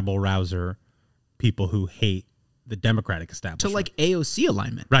Democratic rabble-rouser people who hate the Democratic establishment. To like AOC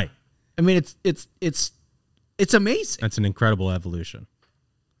alignment. Right. I mean, it's amazing. That's an incredible evolution.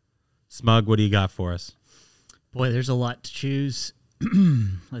 Smug, what do you got for us? Boy, there's a lot to choose.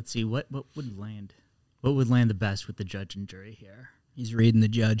 Let's see, what would land? What would land the best with the judge and jury here? He's reading the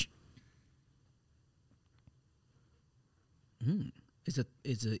judge. I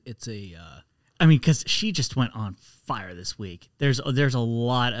mean, because she just went on fire this week. There's a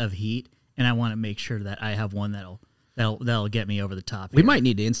lot of heat, and I want to make sure that I have one that'll get me over the top. We might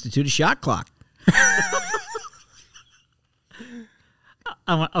need to institute a shot clock.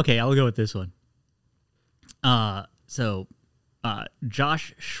 Okay, I'll go with this one.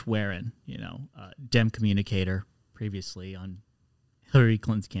 Josh Schwerin, Dem communicator previously on Hillary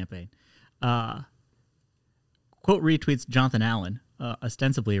Clinton's campaign, quote retweets Jonathan Allen,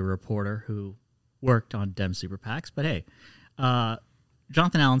 ostensibly a reporter who worked on Dem super PACs, but hey,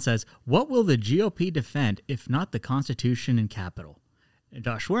 Jonathan Allen says, "What will the GOP defend if not the Constitution and Capitol?" And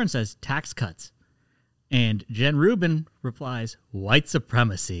Josh Schwerin says, "Tax cuts." And Jen Rubin replies, "White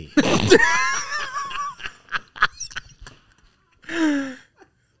supremacy."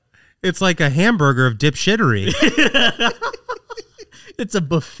 It's like a hamburger of dipshittery. It's a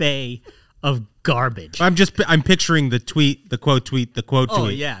buffet of garbage. I'm picturing the quote tweet. Oh,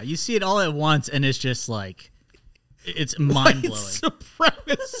 yeah. You see it all at once, and it's just like, it's mind-blowing.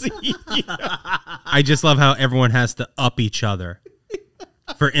 Supremacy. I just love how everyone has to up each other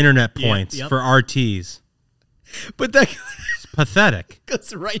for internet points, for RTs. But that... It's pathetic.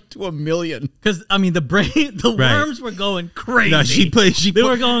 Goes right to 1 million. Because, I mean, the worms were going crazy. No, they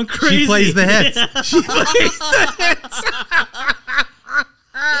were going crazy. She plays the hits. She plays the hits.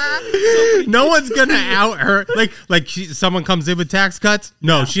 No one's gonna out her. Someone comes in with tax cuts.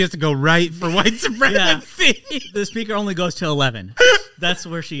 No, she has to go right for white supremacy. Yeah. The speaker only goes to 11. That's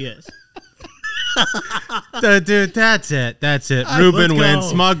where she is. Dude, that's it. Rubin wins.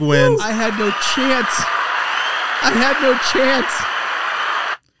 Smug wins. I had no chance.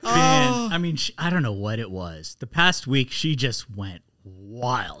 Man, I mean, I don't know what it was. The past week, she just went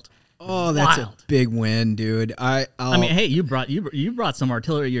wild. Oh, that's a big win, dude. I mean, hey, you brought some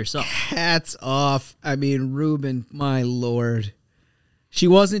artillery yourself. Hats off. I mean, Rubin, my lord. She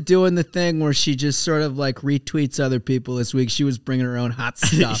wasn't doing the thing where she just sort of like retweets other people this week. She was bringing her own hot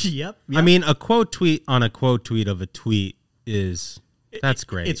stuff. Yep. I mean, a quote tweet on a quote tweet of a tweet that's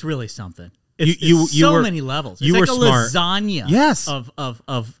great. It's really something. You so many levels. It's like a smart. lasagna. Yes. Of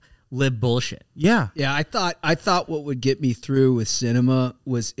lib bullshit. Yeah. Yeah, I thought what would get me through with cinema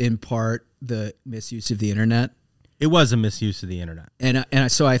was in part the misuse of the internet. It was a misuse of the internet.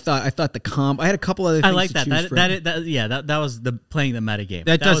 So I thought the I had a couple other things I like to that. choose That was the playing the metagame.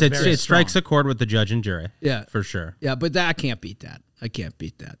 It strikes a chord with the judge and jury. Yeah. For sure. Yeah, but I can't beat that. I can't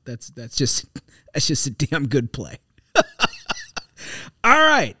beat that. That's just a damn good play.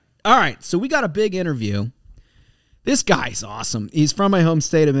 All right. So we got a big interview. This guy's awesome. He's from my home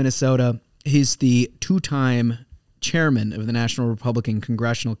state of Minnesota. He's the 2-time chairman of the National Republican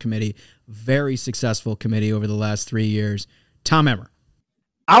Congressional Committee. Very successful committee over the last 3 years. Tom Emmer.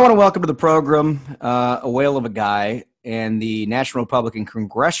 I want to welcome to the program a whale of a guy and the National Republican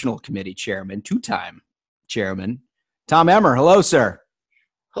Congressional Committee chairman, 2-time chairman, Tom Emmer. Hello, sir.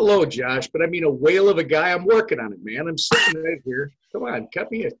 Hello, Josh. But I mean, a whale of a guy. I'm working on it, man. I'm sitting right here. Come on,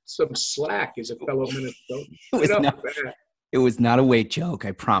 cut me some slack as a fellow Minnesotan. It was not a weight joke,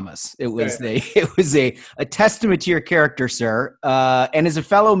 I promise. It was a testament to your character, sir. And as a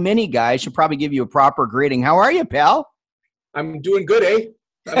fellow mini guy, I should probably give you a proper greeting. How are you, pal? I'm doing good, eh?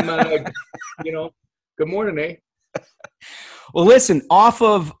 I'm, good morning, eh? Well, listen, off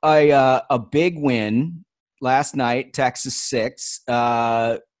of a big win last night, Texas 6,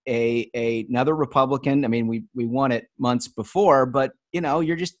 another Republican. I mean, we won it months before, but,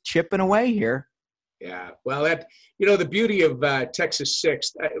 you're just chipping away here. Yeah, well, the beauty of Texas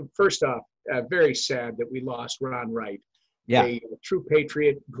 6, first off, very sad that we lost Ron Wright. Yeah. A true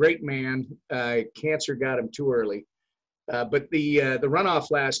patriot, great man. Cancer got him too early. But the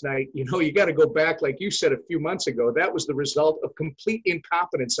runoff last night, you got to go back, like you said a few months ago, that was the result of complete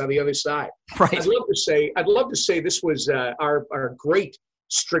incompetence on the other side. Right. I'd love to say this was our great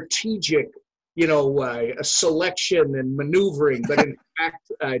strategic, a selection and maneuvering, but in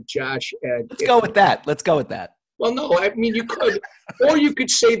fact, Josh, let's go with that. Well, no, I mean, you could, or you could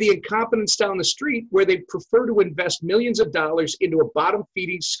say the incompetence down the street where they prefer to invest millions of dollars into a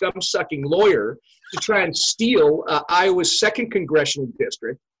bottom-feeding, scum-sucking lawyer to try and steal Iowa's 2nd congressional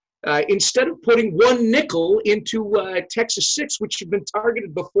district, instead of putting one nickel into Texas 6, which had been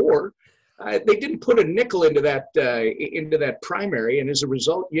targeted before. They didn't put a nickel into that primary, and as a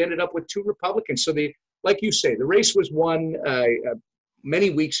result, you ended up with 2 Republicans. So like you say, the race was won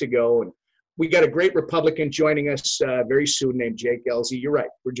many weeks ago, and we got a great Republican joining us very soon named Jake Ellzey. You're right.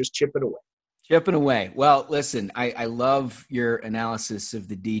 We're just chipping away. Chipping away. Well, listen, I love your analysis of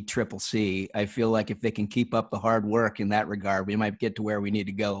the DCCC. I feel like if they can keep up the hard work in that regard, we might get to where we need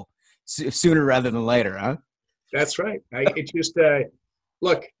to go sooner rather than later, huh? That's right. It's just,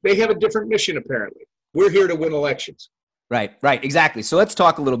 look, they have a different mission, apparently. We're here to win elections. Right, exactly. So let's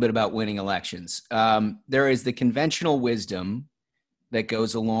talk a little bit about winning elections. There is the conventional wisdom that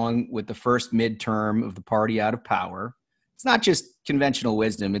goes along with the first midterm of the party out of power. It's not just conventional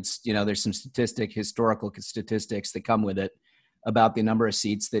wisdom. It's, there's some historical statistics that come with it about the number of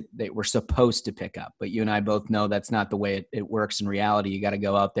seats that we're supposed to pick up. But you and I both know that's not the way it works in reality. You got to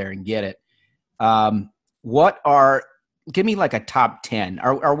go out there and get it. Give me like a top 10.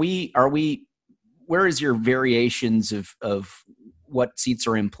 Are we, where is your variations of what seats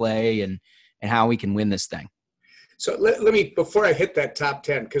are in play and how we can win this thing? So let me, before I hit that top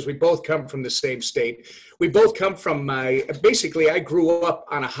 10, because we both come from the same state, we both come from basically I grew up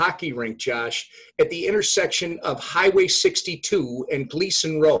on a hockey rink, Josh, at the intersection of Highway 62 and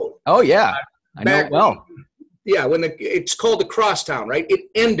Gleason Road. Oh, yeah. I know it well. When it's called the Crosstown, right? It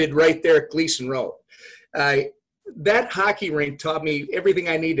ended right there at Gleason Road. That hockey rink taught me everything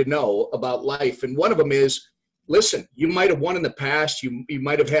I need to know about life. And one of them is, listen, you might have won in the past. You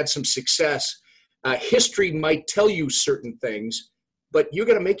might have had some success. History might tell you certain things, but you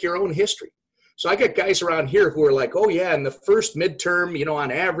got to make your own history. So I got guys around here who are like, oh, yeah, in the first midterm,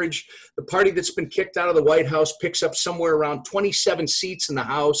 on average, the party that's been kicked out of the White House picks up somewhere around 27 seats in the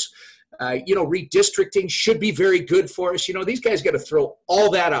House. Redistricting should be very good for us. These guys got to throw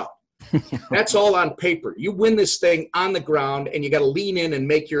all that out. That's all on paper. You win this thing on the ground, and you got to lean in and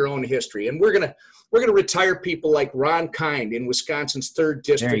make your own history. And we're gonna retire people like Ron Kind in Wisconsin's 3rd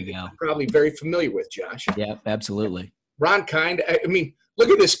district. There you go. You're probably very familiar with, Josh. Yeah, absolutely. Ron Kind. I mean, look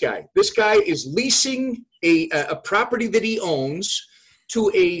at this guy. This guy is leasing a property that he owns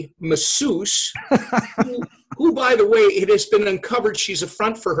to a masseuse who, by the way, it has been uncovered she's a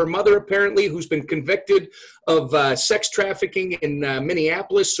front for her mother, apparently, who's been convicted of sex trafficking in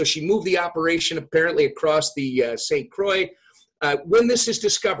Minneapolis. So she moved the operation apparently across the St. Croix. When this is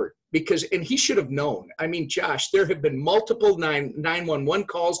discovered, and he should have known. I mean, Josh, there have been multiple 911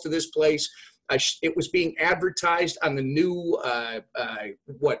 calls to this place. It was being advertised on the new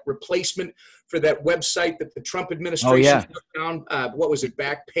replacement for that website that the Trump administration took down. What was it,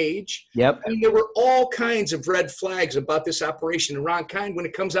 Backpage? Yep. I mean, there were all kinds of red flags about this operation. And Ron Kind, when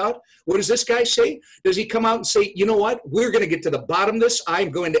it comes out, what does this guy say? Does he come out and say, you know what? We're going to get to the bottom of this.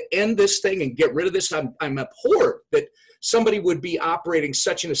 I'm going to end this thing and get rid of this. I'm abhorred that somebody would be operating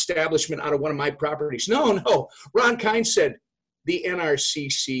such an establishment out of one of my properties. No. Ron Kind said, the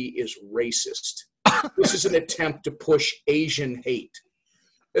NRCC is racist. This is an attempt to push Asian hate.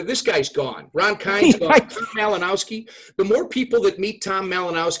 This guy's gone. Ron Kind's gone. Tom Malinowski. The more people that meet Tom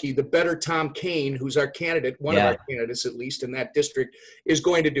Malinowski, the better Tom Kaine, who's our candidate, one of our candidates at least in that district, is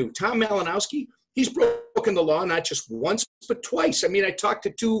going to do. Tom Malinowski, he's broken the law not just once, but twice. I mean, I talked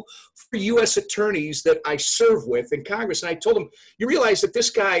to 2 U.S. attorneys that I serve with in Congress, and I told them, you realize that this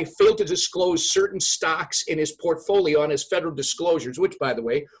guy failed to disclose certain stocks in his portfolio on his federal disclosures, which, by the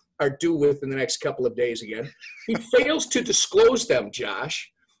way, are due within the next couple of days again. He fails to disclose them, Josh.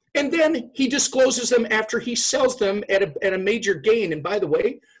 And then he discloses them after he sells them at a major gain. And by the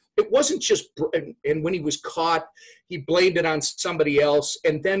way, it wasn't just, and when he was caught, he blamed it on somebody else.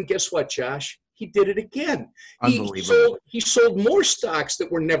 And then guess what, Josh? He did it again. He sold more stocks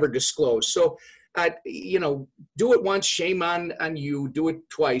that were never disclosed. So, do it once, shame on you. Do it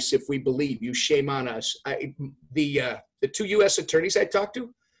twice if we believe you, shame on us. The 2 U.S. attorneys I talked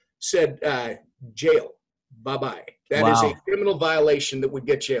to said, jail, bye-bye. That is a criminal violation that would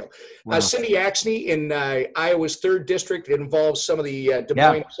get jail. Cindy Axney in Iowa's 3rd district. It involves some of the Des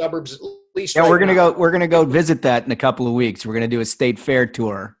Moines suburbs, at least. Yeah, we're gonna go visit that in a couple of weeks. We're gonna do a state fair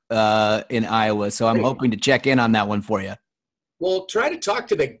tour in Iowa. So I'm hoping to check in on that one for you. Well, try to talk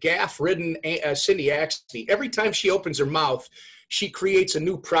to the gaff-ridden Cindy Axney. Every time she opens her mouth, she creates a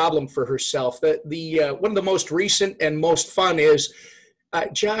new problem for herself. One of the most recent and most fun is,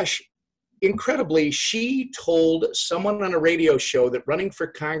 Josh, incredibly, she told someone on a radio show that running for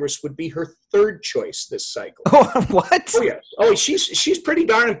Congress would be her 3rd choice this cycle. Oh, what? Oh, yes. Oh, she's pretty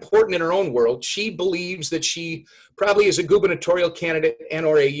darn important in her own world. She believes that she probably is a gubernatorial candidate and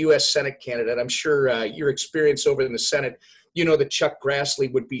or a U.S. Senate candidate. I'm sure your experience over in the Senate, that Chuck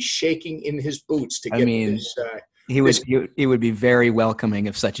Grassley would be shaking in his boots to get this. He would be very welcoming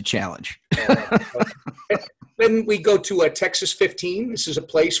of such a challenge. Then we go to Texas 15. This is a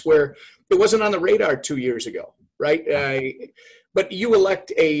place where it wasn't on the radar 2 years ago, right? But you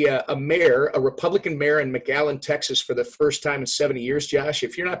elect a mayor, a Republican mayor in McAllen, Texas for the first time in 70 years, Josh.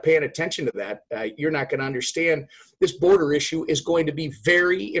 If you're not paying attention to that, you're not going to understand this border issue is going to be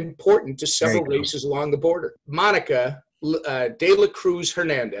very important to several races along the border. Monica de la Cruz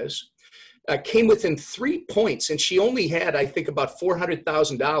Hernandez came within 3 points, and she only had, I think, about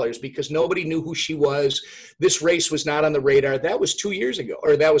 $400,000 because nobody knew who she was. This race was not on the radar. That was 2 years ago,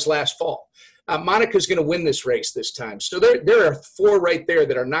 or that was last fall. Monica's going to win this race this time. So there are 4 right there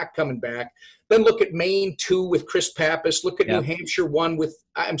that are not coming back. Then look at Maine 2 with Chris Pappas. Look at New Hampshire 1 with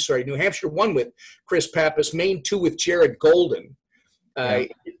Chris Pappas. Maine 2 with Jared Golden.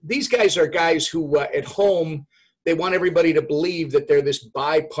 These guys are guys who at home, they want everybody to believe that they're this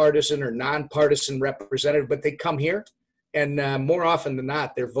bipartisan or nonpartisan representative, but they come here, and more often than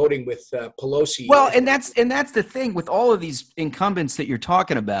not, they're voting with Pelosi. Well, and that's the thing with all of these incumbents that you're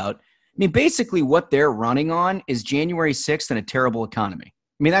talking about. I mean, basically what they're running on is January 6th and a terrible economy.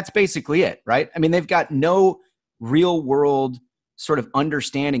 I mean, that's basically it, right? I mean, they've got no real world sort of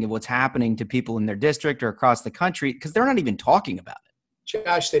understanding of what's happening to people in their district or across the country because they're not even talking about it.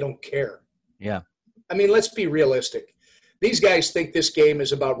 Josh, they don't care. Yeah. I mean, let's be realistic. These guys think this game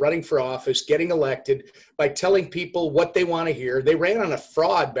is about running for office, getting elected by telling people what they want to hear. They ran on a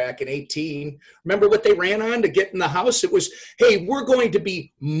fraud back in 2018. Remember what they ran on to get in the House? It was, hey, we're going to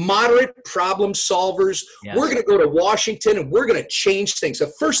be moderate problem solvers. Yes. We're going to go to Washington and we're going to change things.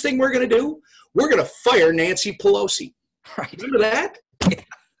 The first thing we're going to do, we're going to fire Nancy Pelosi. Right. Remember that? Yeah.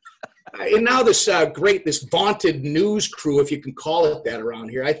 And now this vaunted news crew, if you can call it that around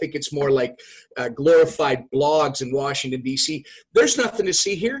here, I think it's more like glorified blogs in Washington, D.C. There's nothing to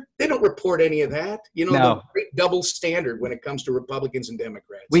see here. They don't report any of that. The great double standard when it comes to Republicans and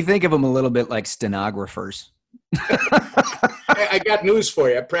Democrats. We think of them a little bit like stenographers. I got news for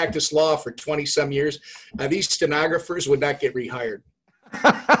you. I practiced law for 20-some years. These stenographers would not get rehired.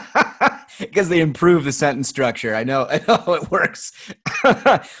 Because they improve the sentence structure. I know it works.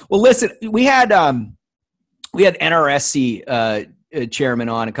 Well, listen, we had NRSC chairman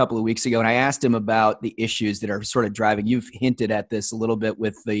on a couple of weeks ago, and I asked him about the issues that are sort of driving. You've hinted at this a little bit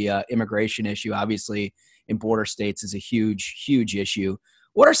with the immigration issue. Obviously, in border states is a huge, huge issue.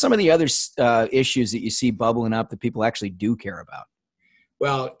 What are some of the other issues that you see bubbling up that people actually do care about?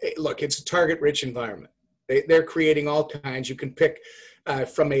 Well, look, it's a target-rich environment. They're creating all kinds. You can pick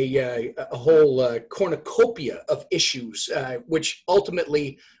from a whole cornucopia of issues, which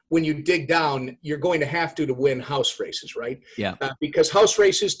ultimately, when you dig down, you're going to have to win House races, right? Yeah. Because House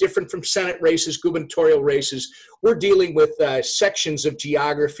races, different from Senate races, gubernatorial races, we're dealing with sections of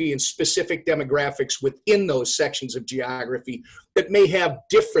geography and specific demographics within those sections of geography that may have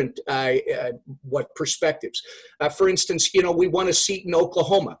different perspectives. For instance, we won a seat in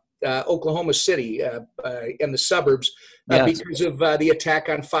Oklahoma City and the suburbs because of the attack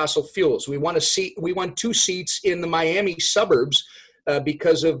on fossil fuels. We won 2 seats in the Miami suburbs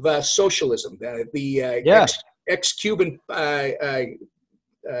because of socialism. Ex-Cuban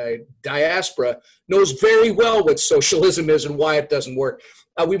diaspora knows very well what socialism is and why it doesn't work.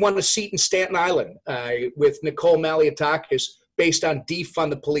 We won a seat in Staten Island with Nicole Maliotakis based on defund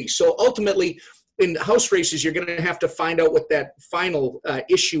the police. So ultimately, in House races, you're going to have to find out what that final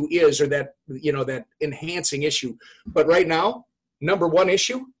issue is, or that enhancing issue. But right now, number one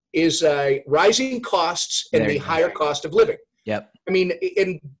issue, is rising costs and the higher cost of living. Yep. I mean,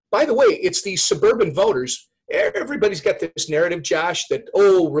 and by the way, it's these suburban voters. Everybody's got this narrative, Josh, that,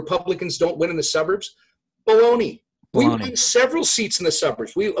 Republicans don't win in the suburbs. Baloney. We won several seats in the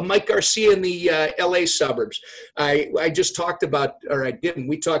suburbs. Mike Garcia in the LA suburbs. I just talked about, or I didn't.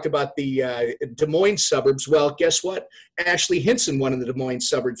 We talked about the Des Moines suburbs. Well, guess what? Ashley Hinson won in the Des Moines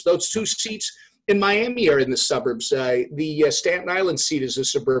suburbs. Those 2 seats in Miami are in the suburbs. The Staten Island seat is a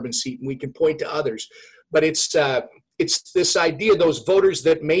suburban seat, and we can point to others. But it's this idea, those voters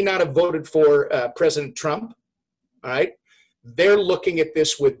that may not have voted for President Trump, all right? They're looking at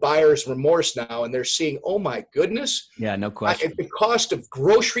this with buyer's remorse now, and they're seeing, oh my goodness. Yeah, no question. The cost of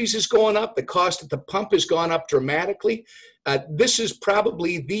groceries is going up. The cost at the pump has gone up dramatically. This is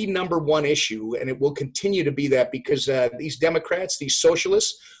probably the number one issue, and it will continue to be that because these Democrats, these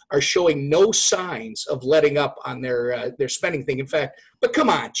socialists, are showing no signs of letting up on their spending thing. In fact, but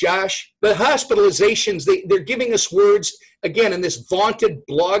come on, Josh, the hospitalizations, they're giving us words, again, in this vaunted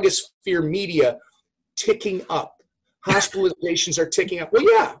blogosphere media, ticking up. Hospitalizations are ticking up. Well,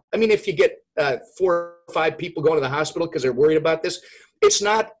 yeah. I mean, if you get 4 or 5 people going to the hospital because they're worried about this, it's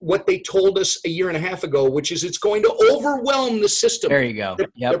not what they told us a year and a half ago, which is it's going to overwhelm the system. There you go.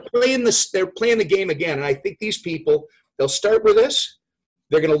 They're playing this. They're playing the game again. And I think these people, they'll start with this.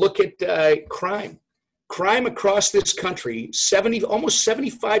 They're going to look at crime. Crime across this country, almost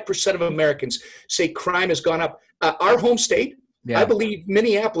 75% of Americans say crime has gone up. Our home state, I believe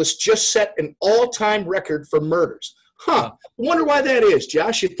Minneapolis just set an all-time record for murders. I wonder why that is,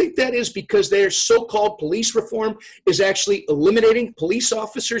 Josh. You think that is because their so-called police reform is actually eliminating police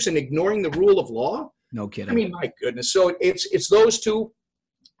officers and ignoring the rule of law? No kidding. I mean, my goodness. So it's those two,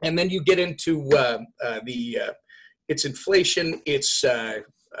 and then you get into it's inflation. It's the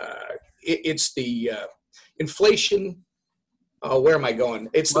inflation. Oh, where am I going?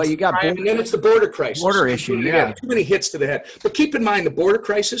 You got crime, and then it's the border crisis. Border issue, yeah. Too many hits to the head. But keep in mind the border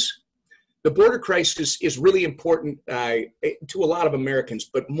crisis. The border crisis is really important to a lot of Americans,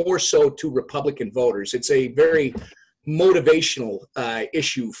 but more so to Republican voters. It's a very motivational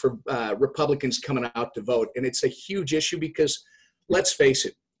issue for Republicans coming out to vote. And it's a huge issue because, let's face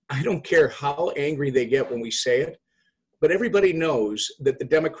it, I don't care how angry they get when we say it, but everybody knows that the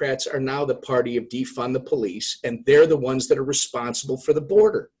Democrats are now the party of defund the police, and they're the ones that are responsible for the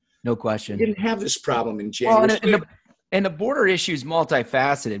border. No question. We didn't have this problem in January. Well, and the border issue is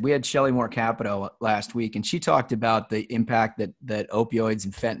multifaceted. We had Shelley Moore Capito last week, and she talked about the impact that opioids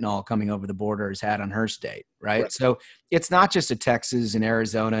and fentanyl coming over the border has had on her state, right? So it's not just a Texas and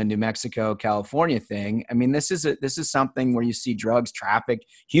Arizona, New Mexico, California thing. I mean, this is something where you see drugs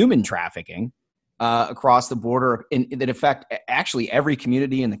human trafficking across the border that affect actually every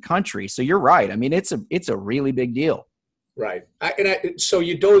community in the country. So you're right. I mean, it's a really big deal. Right.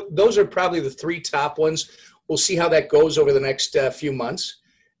 Those are probably the 3 top ones. We'll see how that goes over the next few months.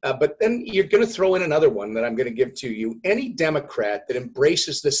 But then you're going to throw in another one that I'm going to give to you. Any Democrat that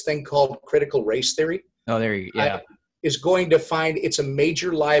embraces this thing called critical race theory is going to find it's a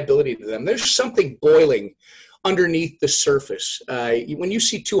major liability to them. There's something boiling underneath the surface. When you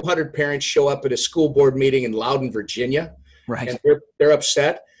see 200 parents show up at a school board meeting in Loudoun, Virginia, and they're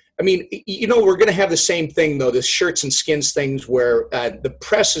upset. I mean, we're going to have the same thing, though, the shirts and skins things where the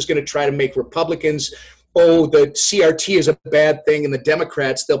press is going to try to make Republicans – the CRT is a bad thing, and the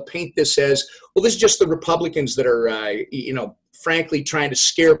Democrats, they'll paint this as, well, this is just the Republicans that are, frankly, trying to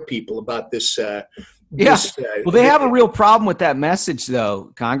scare people about this. Well, they have a real problem with that message,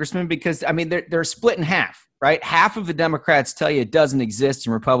 though, Congressman, because, I mean, they're split in half, right? Half of the Democrats tell you it doesn't exist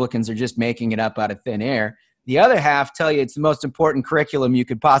and Republicans are just making it up out of thin air. The other half tell you it's the most important curriculum you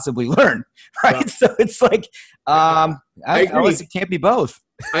could possibly learn, right? Well, so it's like, I agree. It can't be both.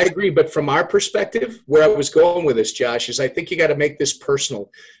 I agree, but from our perspective, where I was going with this, Josh, is I think you got to make this personal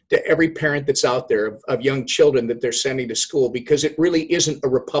to every parent that's out there of young children that they're sending to school, because it really isn't a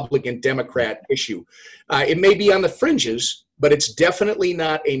Republican-Democrat issue. It may be on the fringes, but it's definitely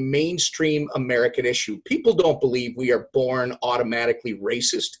not a mainstream American issue. People don't believe we are born automatically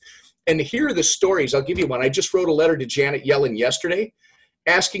racist. And here are the stories. I'll give you one. I just wrote a letter to Janet Yellen yesterday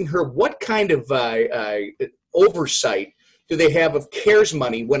asking her what kind of oversight do they have of CARES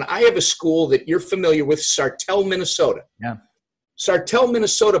money when I have a school that you're familiar with, Sartell, Minnesota. Yeah. Sartell,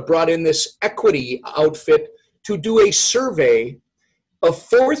 Minnesota brought in this equity outfit to do a survey of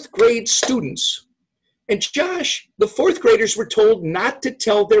 4th grade students. And Josh, the 4th graders were told not to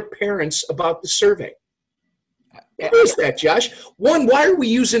tell their parents about the survey. What is that, Josh? One, why are we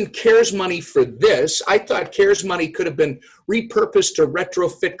using CARES money for this? I thought CARES money could have been repurposed to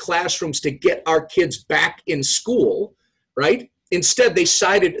retrofit classrooms to get our kids back in school. Right? Instead,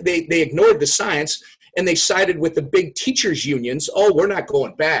 they ignored the science, and they sided with the big teachers unions. Oh, we're not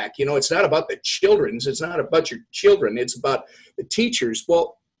going back. It's not about the children's. It's not about your children. It's about the teachers.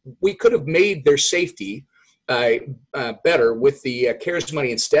 Well, we could have made their safety better with the CARES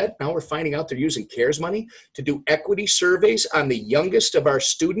money instead. Now we're finding out they're using CARES money to do equity surveys on the youngest of our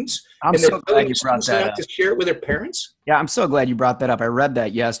students. I'm so glad you brought that up. To share it with their parents. Yeah, I'm so glad you brought that up. I read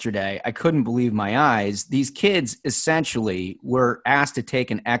that yesterday. I couldn't believe my eyes. These kids essentially were asked to take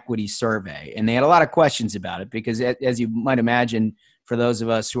an equity survey, and they had a lot of questions about it because, as you might imagine, for those of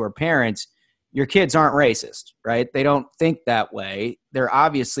us who are parents, your kids aren't racist, right? They don't think that way. They're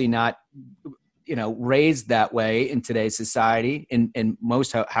obviously not raised that way in today's society, in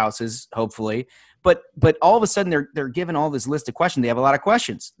most houses, hopefully. But all of a sudden, they're given all this list of questions. They have a lot of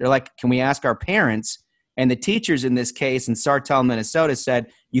questions. They're like, can we ask our parents? And the teachers in this case in Sartell, Minnesota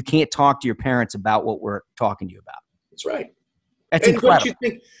said, you can't talk to your parents about what we're talking to you about. That's right. That's and incredible.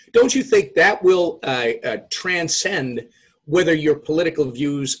 Don't you think that will transcend whether your political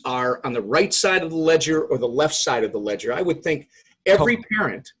views are on the right side of the ledger or the left side of the ledger? I would think every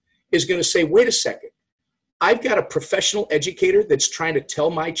parent is going to say, wait a second, I've got a professional educator that's trying to tell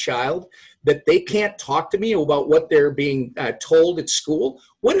my child that they can't talk to me about what they're being told at school.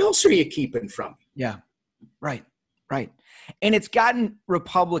 What else are you keeping from me? Yeah, right. And it's gotten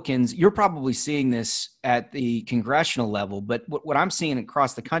Republicans, you're probably seeing this at the congressional level, but what I'm seeing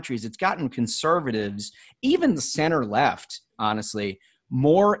across the country is it's gotten conservatives, even the center left, honestly,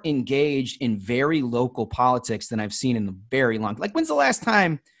 more engaged in very local politics than I've seen in the very long. Like, when's the last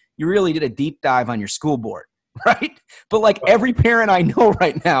time you really did a deep dive on your school board, right? But like every parent I know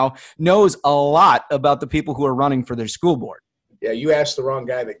right now knows a lot about the people who are running for their school board. Yeah, you asked the wrong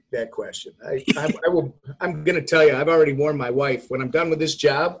guy that question. I'm going to tell you, I've already warned my wife, when I'm done with this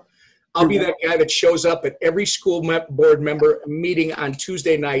job, I'll be that guy that shows up at every school board member meeting on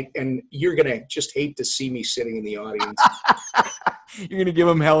Tuesday night, and you're going to just hate to see me sitting in the audience. You're going to give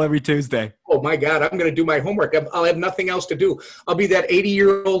them hell every Tuesday. Oh, my God, I'm going to do my homework. I'll have nothing else to do. I'll be that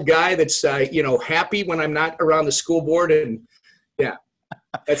 80-year-old guy that's, happy when I'm not around the school board. And, yeah,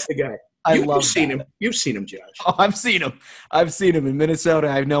 that's the guy. You've seen him. You've seen him, Josh. Oh, I've seen him. I've seen him in Minnesota.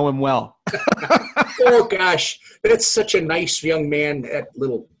 I know him well. Oh, gosh. That's such a nice young man.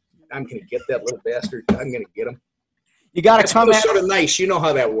 I'm going to get that little bastard. I'm going to get him. You got to come at sort of nice. You know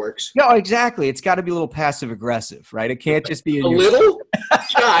how that works. No, exactly. It's got to be a little passive aggressive, right? It can't just be a little.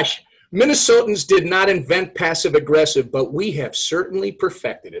 Josh, Minnesotans did not invent passive aggressive, but we have certainly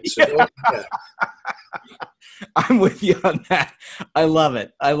perfected it. So I'm with you on that. I love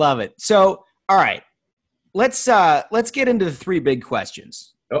it. So, all right, let's get into the three big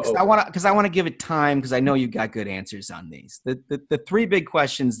questions. Because I want to give it time, because I know you've got good answers on these. The three big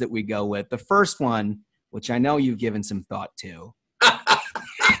questions that we go with. The first one, which I know you've given some thought to,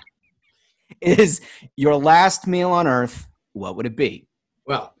 is your last meal on earth. What would it be?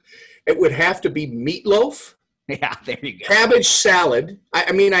 Well, it would have to be meatloaf. Yeah, there you go. Cabbage salad.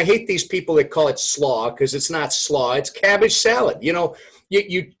 I mean, I hate these people that call it slaw, because it's not slaw. It's cabbage salad.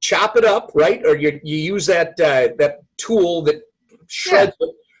 You chop it up, right? Or you use that tool that shreds it,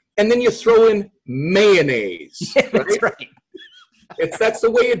 and then you throw in mayonnaise. Yeah, that's right. That's the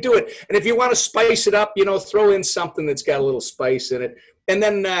way you do it. And if you want to spice it up, throw in something that's got a little spice in it. And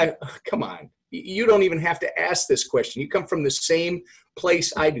then, come on, you don't even have to ask this question. You come from the same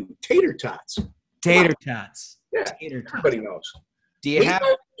place I do. Tater tots. Tater tots. Yeah, tater tots. Everybody knows. Do you have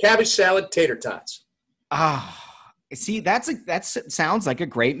cabbage salad, tater tots? See, that sounds like a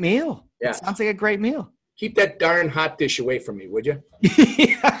great meal. Yeah, it sounds like a great meal. Keep that darn hot dish away from me, would you?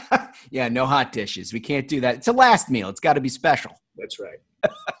 Yeah, no hot dishes. We can't do that. It's a last meal. It's got to be special. That's right.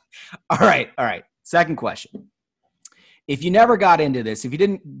 All right. Second question. If you never got into this, if you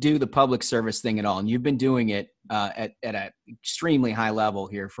didn't do the public service thing at all, and you've been doing it at an extremely high level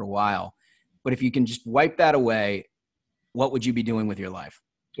here for a while, but if you can just wipe that away, what would you be doing with your life?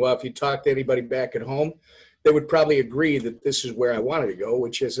 Well, if you talk to anybody back at home, they would probably agree that this is where I wanted to go,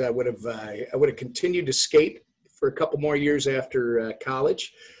 which is I would have continued to skate for a couple more years after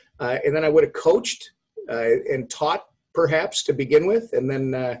college, and then I would have coached and taught perhaps to begin with, and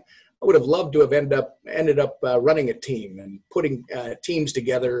then I would have loved to have ended up running a team and putting teams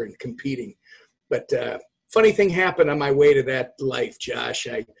together and competing. But funny thing happened on my way to that life, Josh.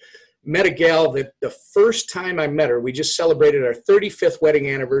 I met a gal that the first time I met her, we just celebrated our 35th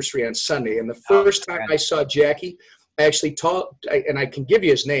wedding anniversary on Sunday. And the first time I saw Jackie, I actually and I can give you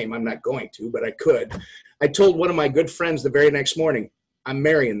his name. I'm not going to, but I could. I told one of my good friends the very next morning, I'm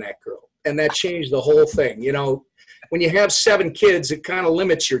marrying that girl. And that changed the whole thing. When you have 7 kids, it kind of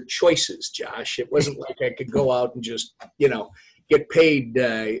limits your choices, Josh. It wasn't like I could go out and just, get paid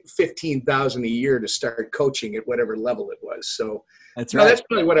 $15,000 a year to start coaching at whatever level it was. So that's right. That's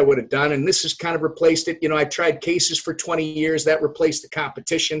probably what I would have done. And this has kind of replaced it. I tried cases for 20 years. That replaced the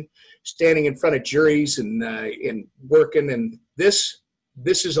competition, standing in front of juries and working. And this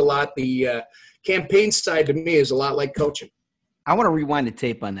is a lot. The campaign side to me is a lot like coaching. I want to rewind the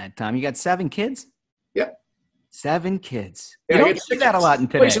tape on that, Tom. You got 7 kids? Yep. 7 kids. Yeah, you don't see that a lot in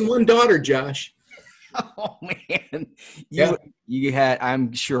today. And 1 daughter, Josh. Oh man, you had.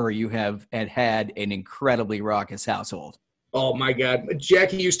 I'm sure you have had an incredibly raucous household. Oh my God,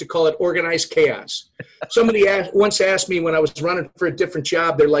 Jackie used to call it organized chaos. Somebody once asked me when I was running for a different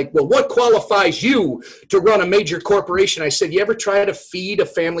job. They're like, "Well, what qualifies you to run a major corporation?" I said, "You ever try to feed a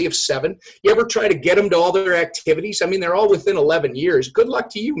family of 7? You ever try to get them to all their activities? I mean, they're all within 11 years. Good luck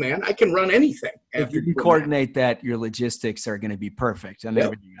to you, man. I can run anything. If you can coordinate that, your logistics are going to be perfect and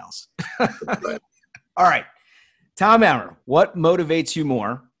everything else." All right, Tom Emmer, what motivates you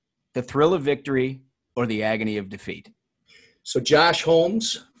more, the thrill of victory or the agony of defeat? So Josh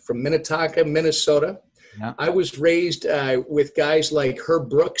Holmes from Minnetonka, Minnesota. Yeah. I was raised with guys like Herb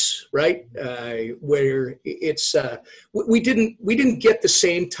Brooks, right? Where it's we didn't get the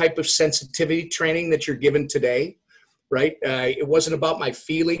same type of sensitivity training that you're given today, right? It wasn't about my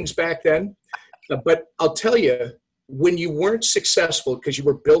feelings back then, but I'll tell you, when you weren't successful because you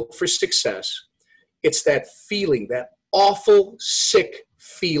were built for success, it's that feeling, that awful, sick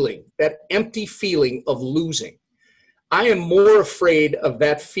feeling, that empty feeling of losing. I am more afraid of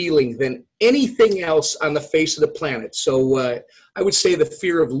that feeling than anything else on the face of the planet. So I would say the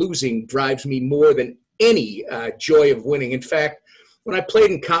fear of losing drives me more than any joy of winning. In fact, when I played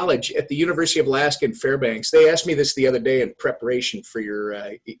in college at the University of Alaska in Fairbanks, they asked me this the other day in preparation for your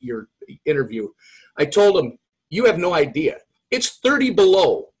interview. I told them, "You have no idea. It's 30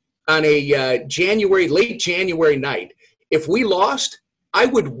 below on a late January night. If we lost, I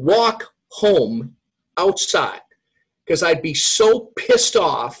would walk home outside because I'd be so pissed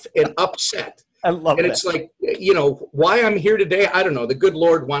off and upset." I love it. And it's like, why I'm here today, I don't know. The good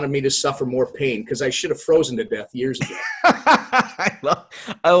Lord wanted me to suffer more pain because I should have frozen to death years ago.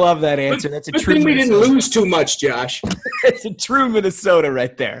 I love that answer. That's a true. We didn't lose too much, Josh. It's a true Minnesota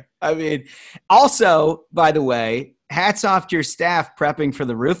right there. I mean, also, by the way, hats off to your staff prepping for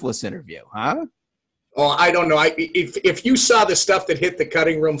the Ruthless interview, huh? Oh, I don't know. If you saw the stuff that hit the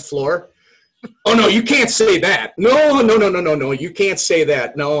cutting room floor, oh no, you can't say that. No, you can't say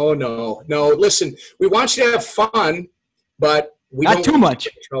that. No. Listen, we want you to have fun, but we not don't too much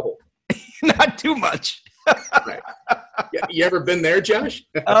trouble. Not too much. Right. You ever been there, Josh?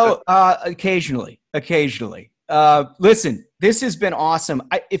 Occasionally. Listen, this has been awesome.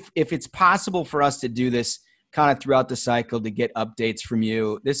 If it's possible for us to do this kind of throughout the cycle to get updates from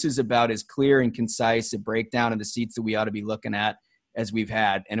you, this is about as clear and concise a breakdown of the seats that we ought to be looking at as we've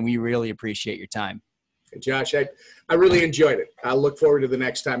had, and we really appreciate your time. Josh, I really enjoyed it. I'll look forward to the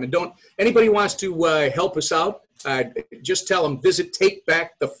next time. And anybody wants to help us out, just tell them visit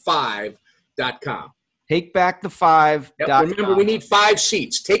TakeBackThe5.com. TakeBackThe5.com. Remember, we need 5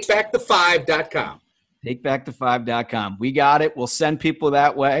 seats. TakeBackThe5.com. TakeBackThe5.com. We got it. We'll send people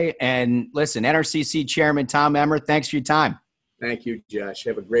that way. And listen, NRCC Chairman Tom Emmer, thanks for your time. Thank you, Josh.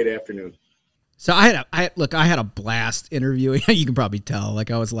 Have a great afternoon. So I had a blast interviewing. You can probably tell,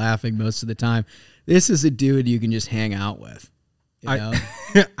 like I was laughing most of the time. This is a dude you can just hang out with. You know?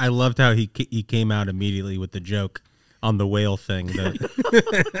 I loved how he came out immediately with the joke on the whale thing.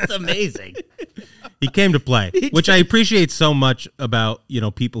 It's amazing. He came to play, which I appreciate so much about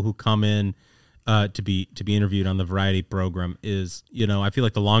people who come in to be interviewed on the variety program. Is I feel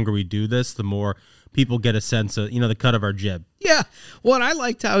like the longer we do this, the more people get a sense of the cut of our jib. Yeah. Well, and I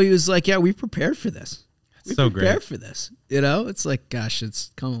liked how he was like, "Yeah, we prepared for this. We so prepared great for this." It's like, gosh,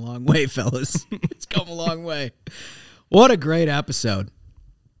 it's come a long way, fellas. It's come a long way. What a great episode.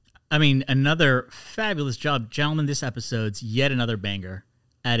 I mean, another fabulous job, gentlemen. This episode's yet another banger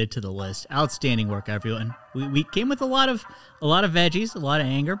added to the list. Outstanding work, everyone. We came with a lot of veggies, a lot of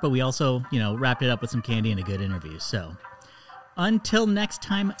anger, but we also wrapped it up with some candy and a good interview. So until next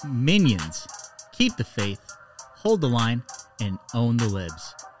time, minions, keep the faith, hold the line, and own the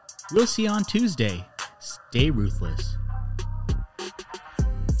libs. We'll see you on Tuesday. Stay ruthless.